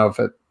 I don't know if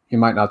you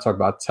might not talk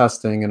about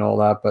testing and all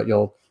that, but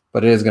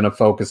it is going to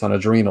focus on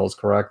adrenals,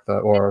 correct?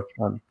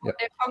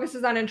 It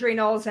focuses on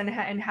adrenals and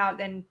how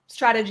then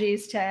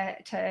strategies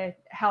to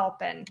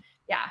help, and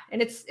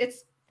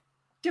it's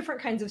different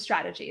kinds of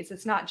strategies.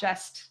 It's not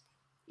just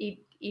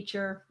eat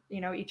your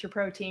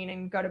protein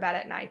and go to bed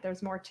at night.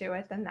 There's more to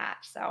it than that.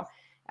 So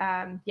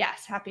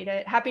yes, happy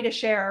to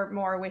share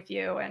more with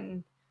you.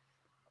 And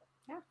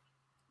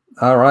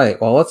all right.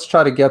 Well, let's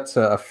try to get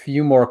to a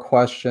few more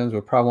questions.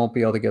 We probably won't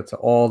be able to get to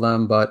all of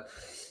them, but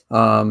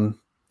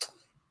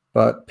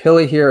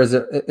Pilly here, is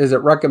it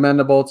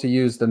recommendable to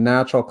use the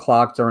natural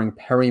clock during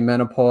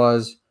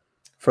perimenopause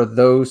for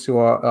those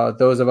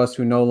of us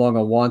who no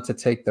longer want to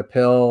take the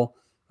pill?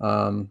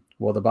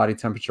 Will the body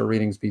temperature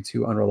readings be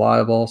too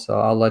unreliable? So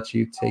I'll let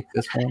you take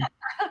this one.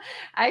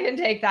 I can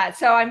take that.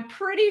 So I'm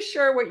pretty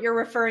sure what you're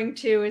referring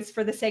to is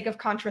for the sake of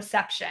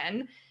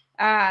contraception.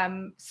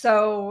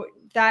 So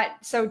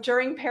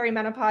during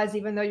perimenopause,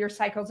 even though your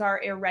cycles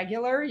are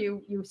irregular,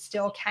 you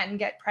still can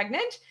get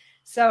pregnant.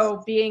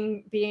 So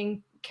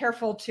being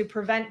careful to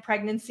prevent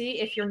pregnancy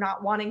if you're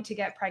not wanting to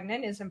get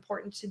pregnant is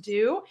important to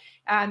do.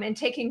 And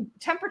taking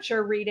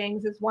temperature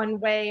readings is one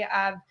way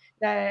of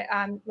the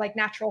like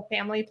natural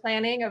family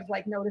planning, of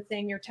like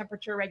noticing your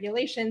temperature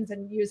regulations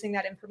and using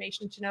that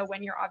information to know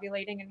when you're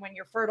ovulating and when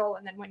you're fertile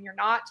and then when you're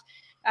not.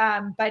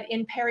 But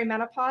in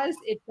perimenopause,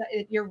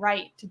 you're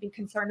right to be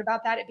concerned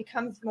about that. It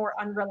becomes more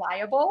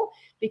unreliable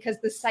because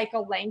the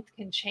cycle length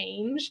can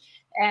change,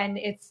 and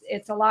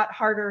it's a lot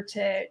harder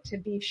to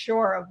be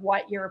sure of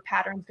what your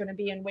pattern's going to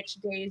be and which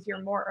days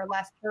you're more or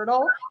less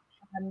fertile.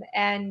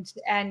 And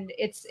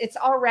it's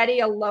already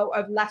a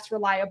less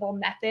reliable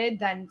method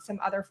than some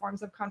other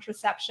forms of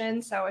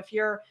contraception. So if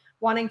you're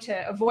wanting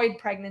to avoid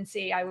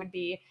pregnancy, I would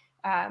be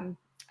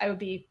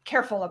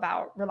careful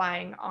about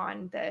relying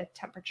on the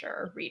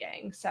temperature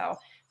reading. So,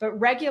 but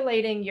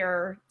regulating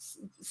your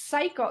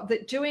cycle,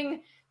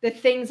 doing the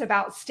things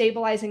about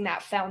stabilizing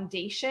that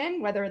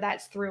foundation, whether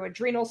that's through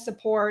adrenal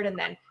support and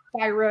then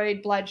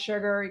thyroid, blood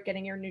sugar,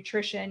 getting your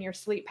nutrition, your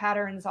sleep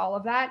patterns, all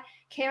of that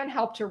can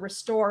help to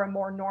restore a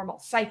more normal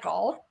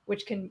cycle,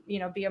 which can,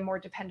 be a more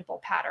dependable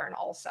pattern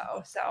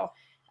also. So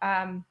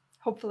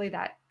hopefully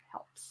that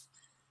helps.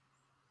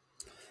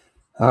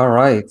 All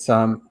right.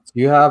 Do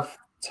you have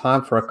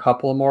time for a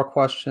couple more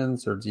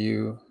questions, or do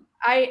you?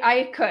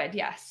 I could,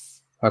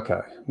 yes. Okay.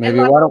 Maybe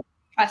why don't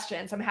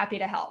questions? I'm happy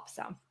to help.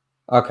 So.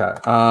 Okay.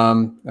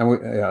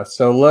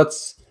 So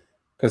let's,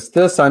 because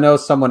this, I know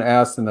someone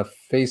asked in the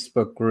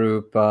Facebook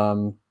group,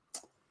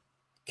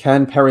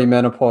 can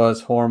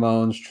perimenopause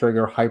hormones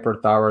trigger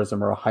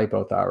hyperthyroidism or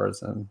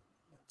hypothyroidism?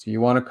 Do you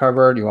want to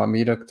cover it? Do you want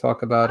me to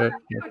talk about it?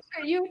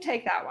 You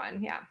take that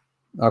one. Yeah.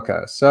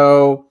 Okay.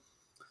 So,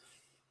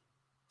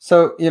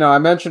 I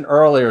mentioned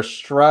earlier,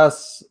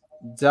 stress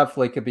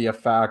definitely could be a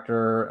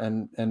factor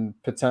and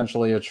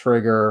potentially a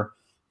trigger,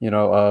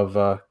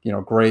 of,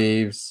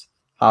 Graves',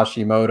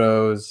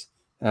 Hashimoto's.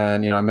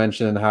 And, I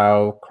mentioned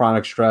how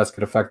chronic stress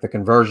could affect the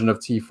conversion of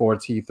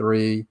T4,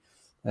 T3,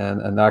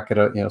 and that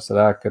could, so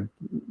that could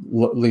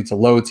lead to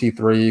low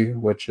T3,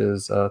 which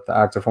is the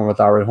active form of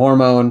thyroid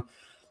hormone.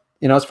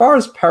 As far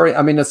as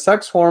the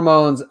sex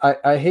hormones,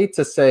 I hate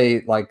to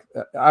say, like,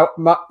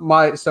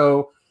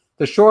 so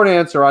the short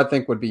answer, I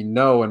think, would be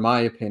no, in my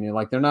opinion.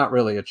 Like, they're not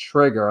really a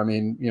trigger. I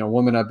mean,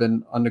 women have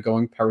been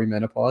undergoing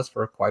perimenopause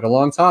for quite a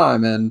long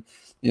time. And,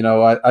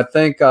 I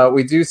think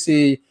we do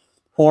see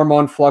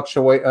hormone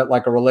fluctuate,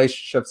 like a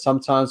relationship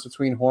sometimes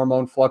between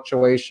hormone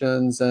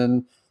fluctuations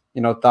and,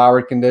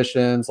 thyroid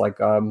conditions, like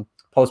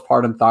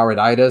postpartum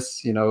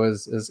thyroiditis,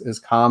 is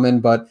common.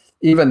 But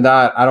even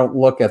that, I don't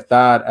look at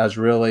that as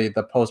really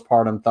the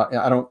postpartum.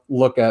 I don't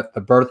look at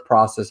the birth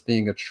process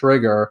being a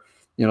trigger.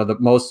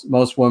 That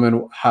most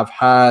women have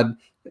had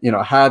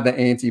the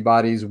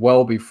antibodies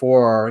well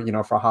before,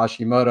 for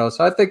Hashimoto.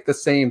 So I think the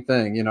same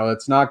thing,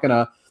 it's not going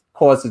to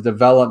cause the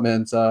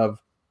development of,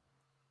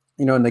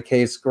 in the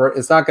case,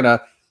 it's not going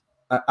to,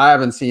 I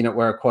haven't seen it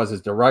where it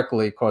causes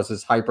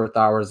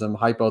hyperthyroidism,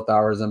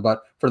 hypothyroidism,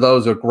 but for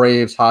those with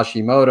Graves',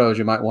 Hashimoto's,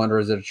 you might wonder,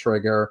 is it a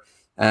trigger?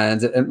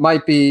 And it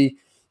might be,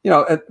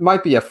 it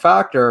might be a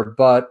factor,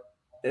 but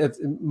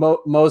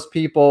most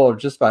people, or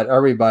just about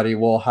everybody,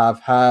 will have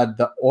had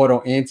the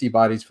auto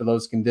antibodies for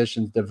those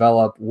conditions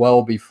develop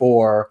well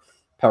before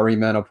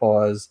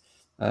perimenopause.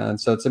 And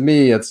so to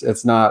me,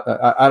 it's not,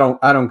 I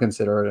don't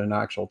consider it an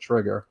actual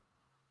trigger.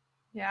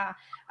 Yeah,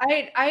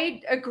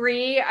 I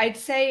agree. I'd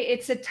say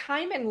it's a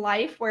time in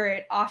life where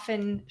it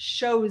often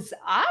shows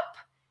up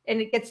and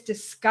it gets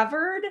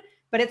discovered,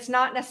 but it's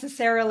not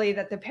necessarily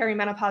that the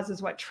perimenopause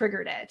is what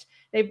triggered it.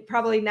 They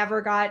probably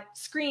never got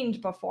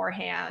screened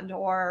beforehand,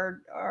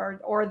 or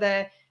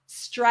the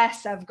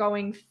stress of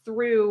going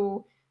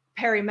through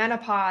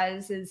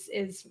perimenopause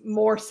is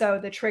more so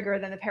the trigger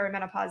than the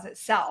perimenopause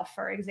itself,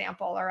 for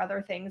example, or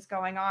other things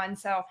going on.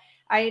 So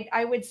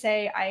I would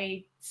say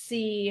I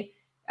see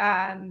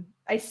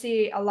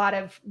a lot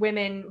of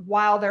women,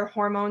 while their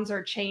hormones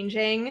are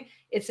changing,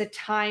 it's a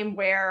time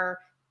where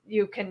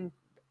you can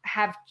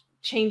have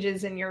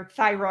changes in your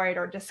thyroid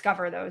or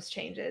discover those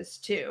changes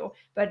too.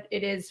 But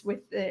it is,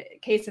 with the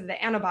case of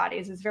the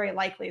antibodies, it's very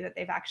likely that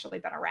they've actually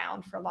been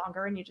around for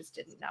longer and you just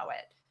didn't know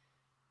it.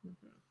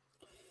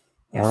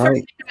 Mm-hmm. Yeah,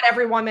 certainly not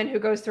every woman who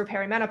goes through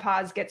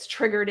perimenopause gets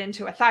triggered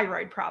into a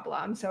thyroid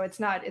problem. So it's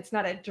not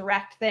a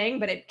direct thing,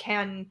 but it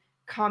can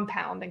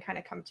compound and kind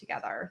of come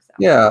together. So.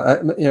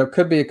 Yeah,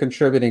 could be a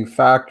contributing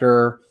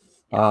factor.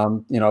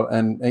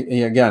 And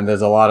again,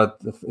 there's a lot of,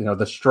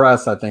 the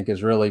stress, I think,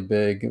 is really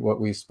big. What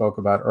we spoke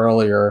about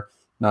earlier,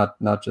 not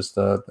just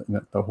the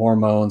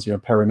hormones,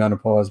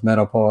 perimenopause,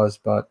 menopause,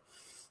 but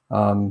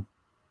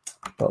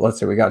let's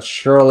see, we got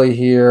Shirley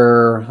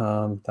here.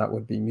 That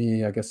would be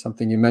me, I guess,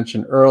 something you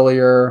mentioned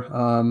earlier.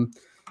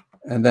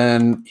 And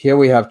then here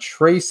we have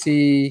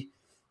Tracy,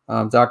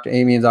 Dr.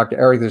 Amy and Dr.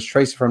 Eric. There's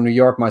Tracy from New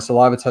York. My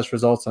saliva test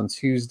results on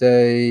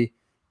Tuesday,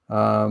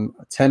 10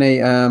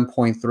 a.m.,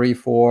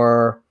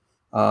 0.34.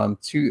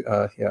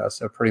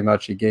 So pretty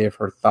much he gave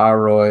her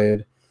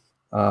thyroid.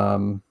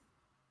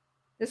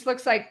 This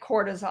looks like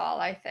cortisol,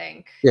 I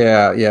think.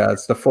 Yeah,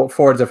 it's the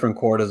four different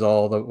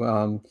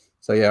cortisol.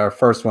 So yeah, our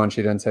first one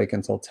she didn't take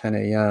until 10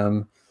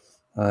 a.m.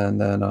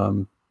 and then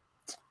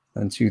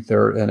and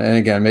 2:30, and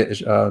again,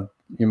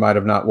 you might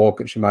have not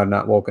woken. She might have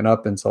not woken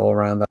up until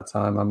around that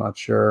time. I'm not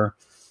sure,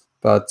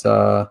 but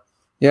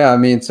yeah, I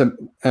mean,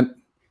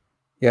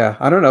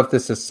 I don't know if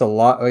this is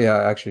saliva. Oh yeah,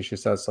 actually, she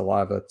says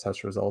saliva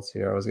test results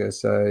here. I was going to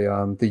say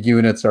the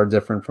units are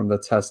different from the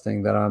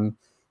testing that I'm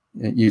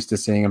used to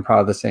seeing, and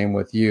probably the same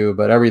with you.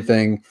 But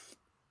everything,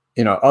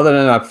 other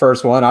than that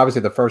first one,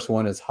 obviously the first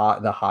one is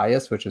the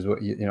highest, which is what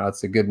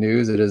that's the good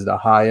news. It is the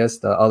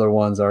highest. The other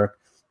ones are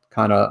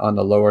kind of on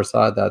the lower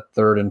side, that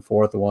third and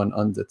fourth one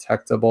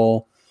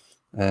undetectable.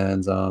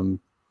 And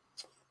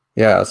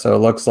yeah, so it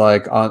looks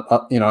like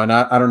you know, and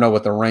I don't know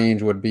what the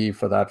range would be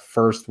for that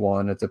first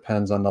one. It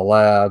depends on the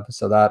lab.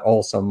 So that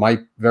also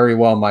very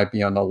well might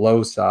be on the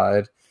low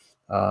side.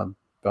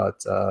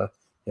 But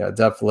yeah,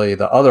 definitely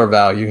the other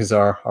values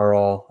are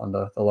all on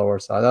the lower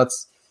side.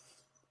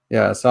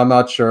 Yeah. So I'm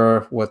not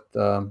sure what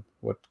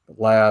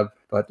lab,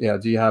 but yeah,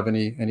 do you have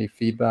any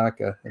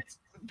feedback?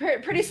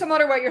 Pretty similar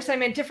to what you're saying.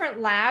 I mean, different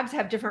labs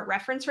have different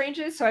reference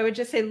ranges. So I would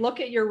just say,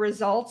 look at your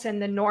results in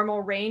the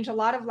normal range. A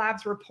lot of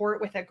labs report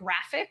with a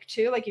graphic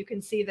too. Like you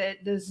can see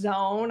the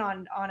zone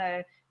on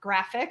a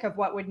graphic of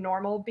what would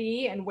normal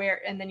be and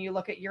then you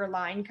look at your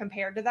line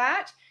compared to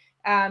that.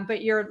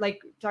 But you're,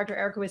 like Dr.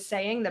 Erica was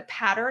saying, the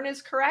pattern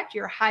is correct.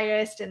 You're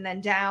highest and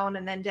then down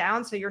and then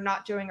down. So you're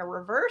not doing a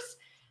reverse.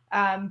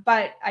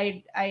 But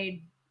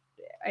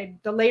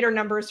the later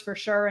numbers for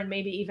sure, and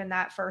maybe even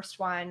that first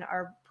one,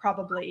 are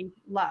probably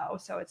low.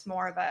 So it's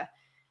more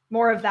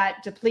of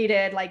that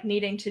depleted, like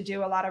needing to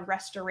do a lot of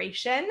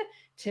restoration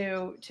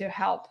to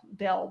help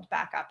build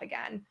back up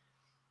again.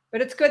 But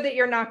it's good that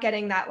you're not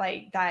getting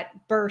that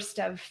burst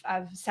of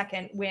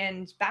second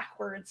wind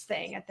backwards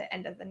thing at the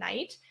end of the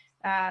night.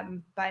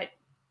 But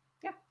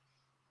yeah.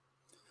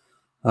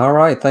 All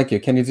right, thank you.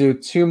 Can you do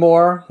two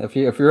more? If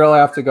you really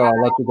have to go,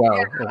 I'll let you go.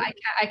 Yeah,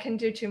 I can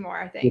do two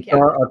more, I think. Yeah.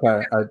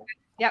 Okay.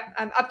 Yep,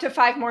 I'm up to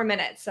 5 more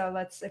minutes. So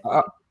let's.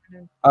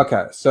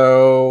 Okay,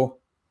 so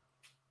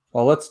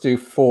well, let's do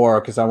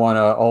 4 because I want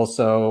to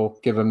also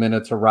give a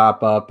minute to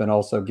wrap up and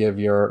also give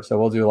your. So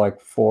we'll do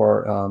like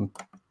 4.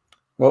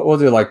 We'll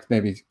do like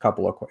maybe a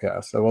couple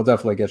of So we'll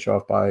definitely get you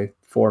off by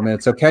 4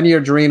 minutes. So can your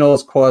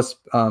adrenals cause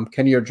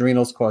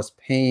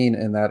pain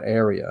in that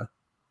area?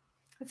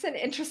 That's an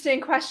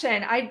interesting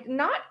question.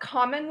 Not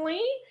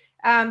commonly.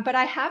 But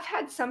I have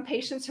had some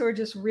patients who are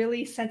just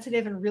really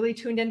sensitive and really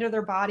tuned into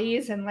their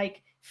bodies and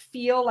like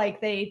feel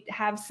like they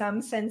have some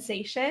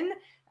sensation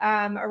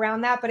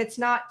around that, but it's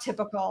not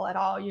typical at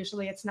all.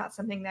 Usually it's not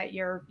something that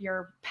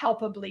you're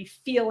palpably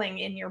feeling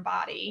in your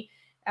body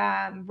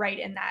right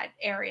in that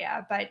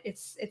area, but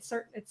it's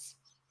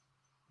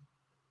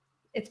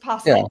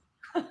possible.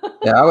 Yeah.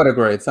 Yeah, I would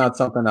agree. It's not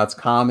something that's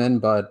common,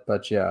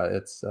 but yeah,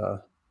 it's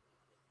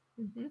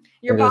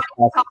your body's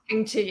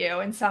talking to you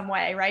in some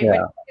way, right?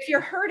 Yeah. But if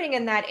you're hurting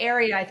in that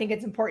area, I think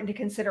it's important to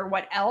consider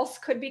what else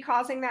could be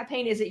causing that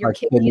pain. Is it your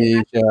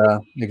kidneys? Yeah,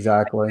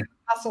 exactly. Like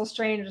muscle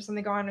strain or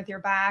something going on with your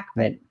back,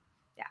 but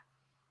yeah.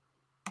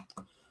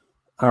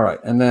 All right,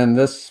 and then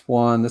this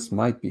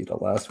might be the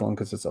last one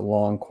because it's a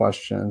long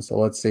question. So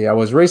let's see. I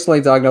was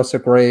recently diagnosed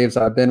with Graves.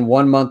 I've been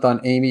 1 month on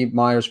Amy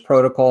Meyer's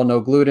protocol: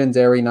 no gluten,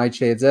 dairy,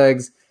 nightshades,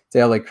 eggs,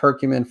 daily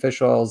curcumin,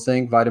 fish oil,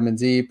 zinc, vitamin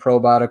D,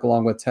 probiotic,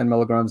 along with 10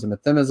 milligrams of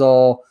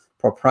methimazole,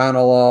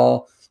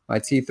 propranolol. My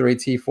T3,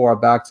 T4 are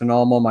back to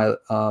normal. My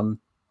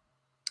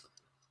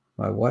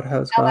what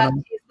has gone up?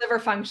 Liver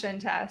function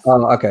test.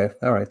 Oh, okay.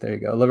 All right, there you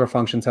go. Liver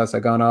function tests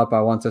have gone up.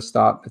 I want to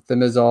stop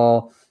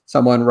methimazole.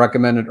 Someone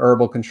recommended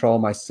herbal control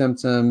my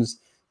symptoms.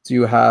 Do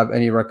you have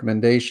any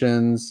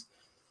recommendations?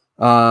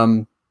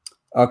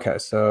 Okay,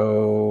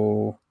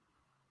 so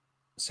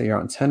you're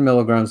on 10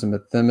 milligrams of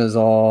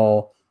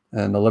methimazole,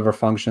 and the liver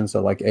function,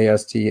 so like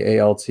AST,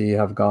 ALT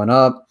have gone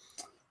up.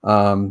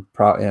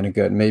 Probably, and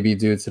good, maybe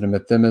due to the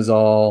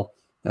methimazole.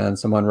 And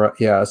someone,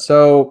 yeah.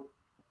 So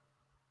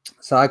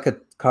I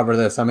could cover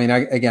this. I mean,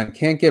 again,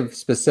 can't give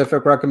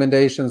specific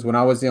recommendations. When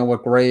I was dealing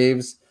with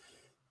Graves,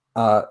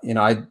 you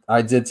know,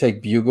 I did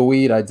take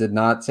bugleweed. I did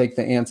not take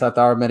the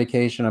anti-thyroid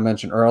medication. I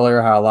mentioned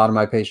earlier how a lot of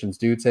my patients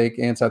do take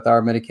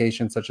anti-thyroid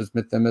medication, such as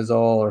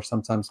methimazole or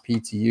sometimes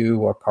PTU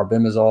or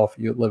carbimazole if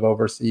you live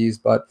overseas.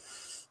 But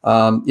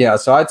yeah,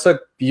 so I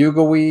took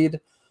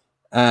bugleweed.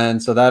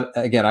 And so that,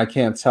 again, I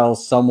can't tell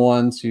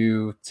someone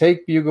to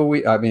take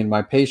bugleweed. I mean,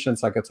 my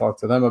patients, I could talk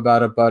to them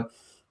about it. But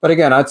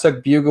again, I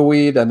took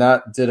bugleweed, and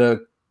that did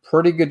a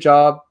pretty good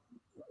job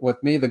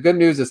with me. The good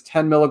news is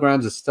 10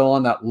 milligrams is still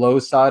on that low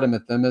side of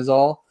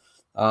methimazole.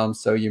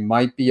 So you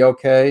might be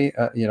okay.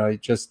 You know,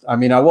 I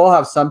mean, I will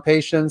have some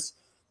patients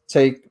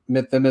take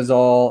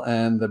methimazole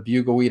and the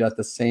bugleweed at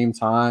the same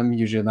time,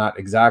 usually not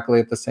exactly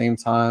at the same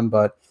time,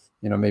 but,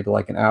 you know, maybe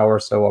like an hour or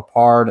so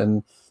apart.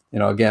 And, you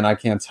know, again, I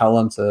can't tell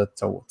them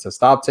to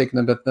stop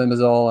taking the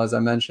methimazole, as I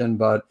mentioned,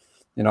 but,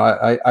 you know,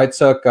 I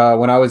took,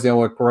 when I was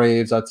dealing with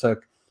Graves, I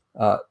took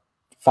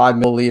 5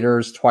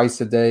 milliliters twice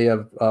a day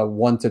of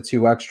 1 to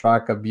 2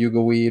 extract of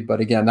bugleweed.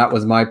 But again, that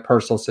was my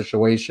personal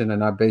situation,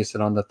 and I base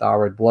it on the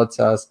thyroid blood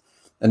test.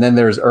 And then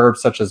there's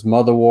herbs such as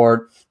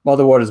motherwort.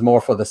 Motherwort is more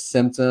for the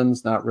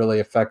symptoms, not really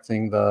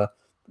affecting the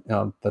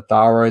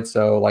thyroid.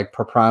 So like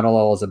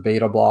propranolol is a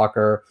beta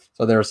blocker.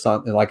 So there's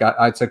something like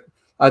I took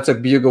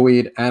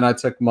bugleweed and I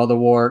took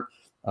motherwort.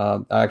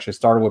 I actually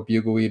started with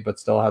bugleweed, but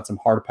still had some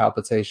heart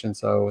palpitations.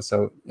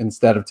 So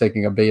instead of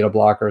taking a beta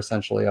blocker,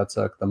 essentially I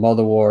took the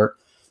motherwort.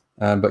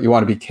 But you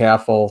want to be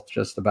careful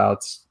just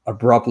about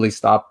abruptly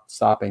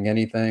stopping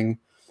anything.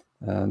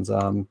 And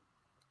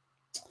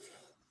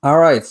All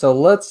right, so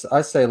let's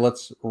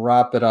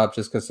wrap it up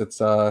just because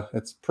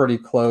it's pretty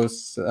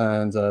close,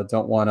 and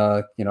don't want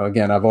to,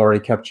 again, I've already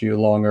kept you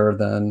longer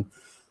than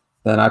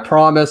I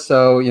promised.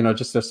 So,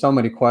 just there's so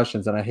many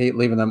questions and I hate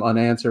leaving them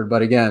unanswered.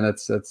 But again,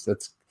 it's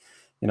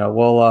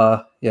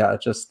we'll yeah,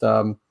 just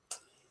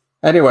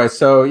anyway,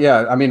 so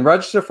yeah, I mean,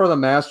 register for the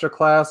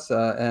masterclass,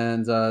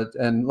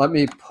 and let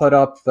me put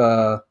up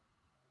the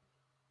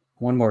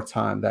one more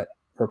time, that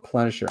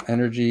replenish your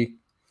energy.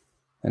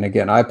 And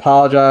again, I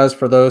apologize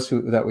for those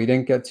that we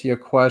didn't get to your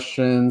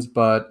questions,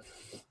 but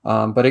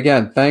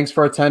again, thanks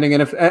for attending.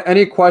 And if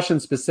any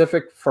questions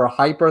specific for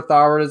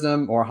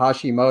hyperthyroidism or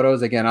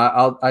Hashimoto's, again,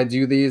 I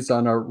do these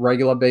on a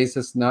regular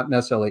basis, not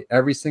necessarily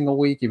every single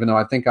week, even though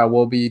I think I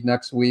will be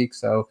next week.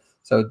 So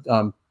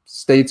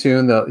stay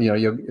tuned.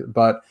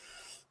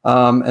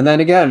 And then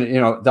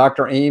again,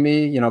 Dr.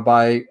 Amy,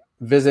 by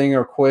visiting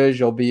her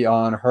quiz, you'll be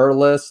on her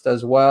list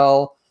as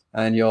well.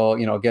 And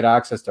you'll get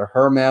access to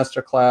her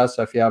masterclass.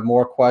 So if you have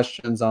more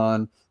questions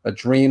on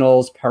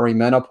adrenals,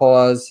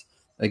 perimenopause,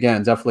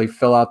 again, definitely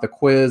fill out the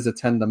quiz,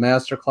 attend the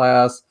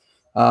masterclass.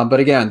 But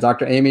again,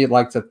 Dr. Amy, I'd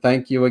like to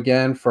thank you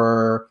again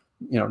for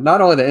not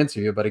only the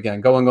interview, but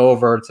again, going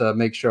over to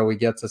make sure we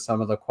get to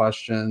some of the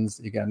questions.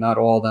 Again, not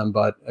all of them,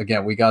 but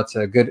again, we got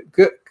to a good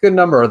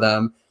number of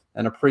them,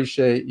 and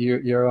appreciate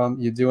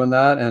you doing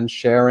that and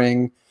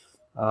sharing.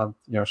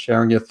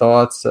 Sharing your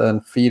thoughts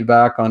and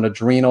feedback on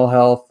adrenal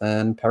health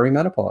and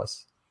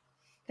perimenopause.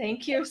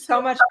 Thank you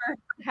so much for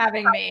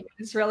having me.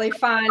 It's really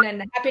fun,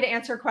 and happy to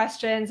answer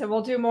questions. And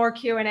we'll do more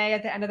Q&A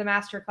at the end of the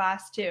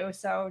masterclass too.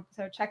 So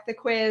check the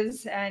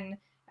quiz, and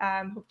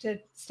hope to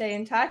stay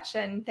in touch.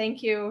 And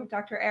thank you,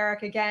 Dr.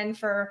 Eric, again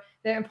for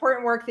the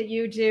important work that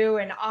you do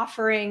and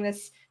offering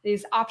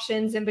these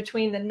options in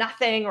between the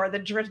nothing or the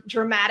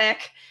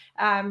dramatic,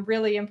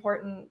 really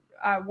important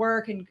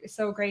work, and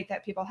so great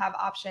that people have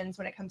options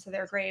when it comes to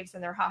their Graves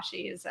and their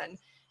Hashis. And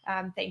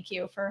thank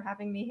you for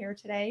having me here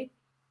today.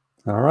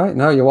 All right.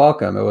 No, you're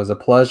welcome. It was a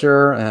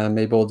pleasure, and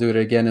maybe we'll do it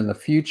again in the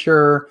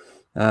future.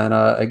 And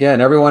again,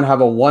 everyone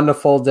have a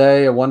wonderful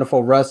day, a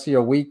wonderful rest of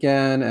your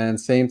weekend, and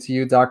same to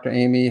you, Dr.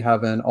 Amy.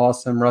 Have an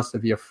awesome rest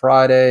of your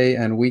Friday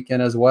and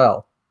weekend as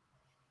well.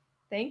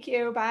 Thank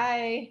you.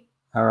 Bye.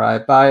 All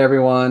right. Bye,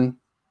 everyone.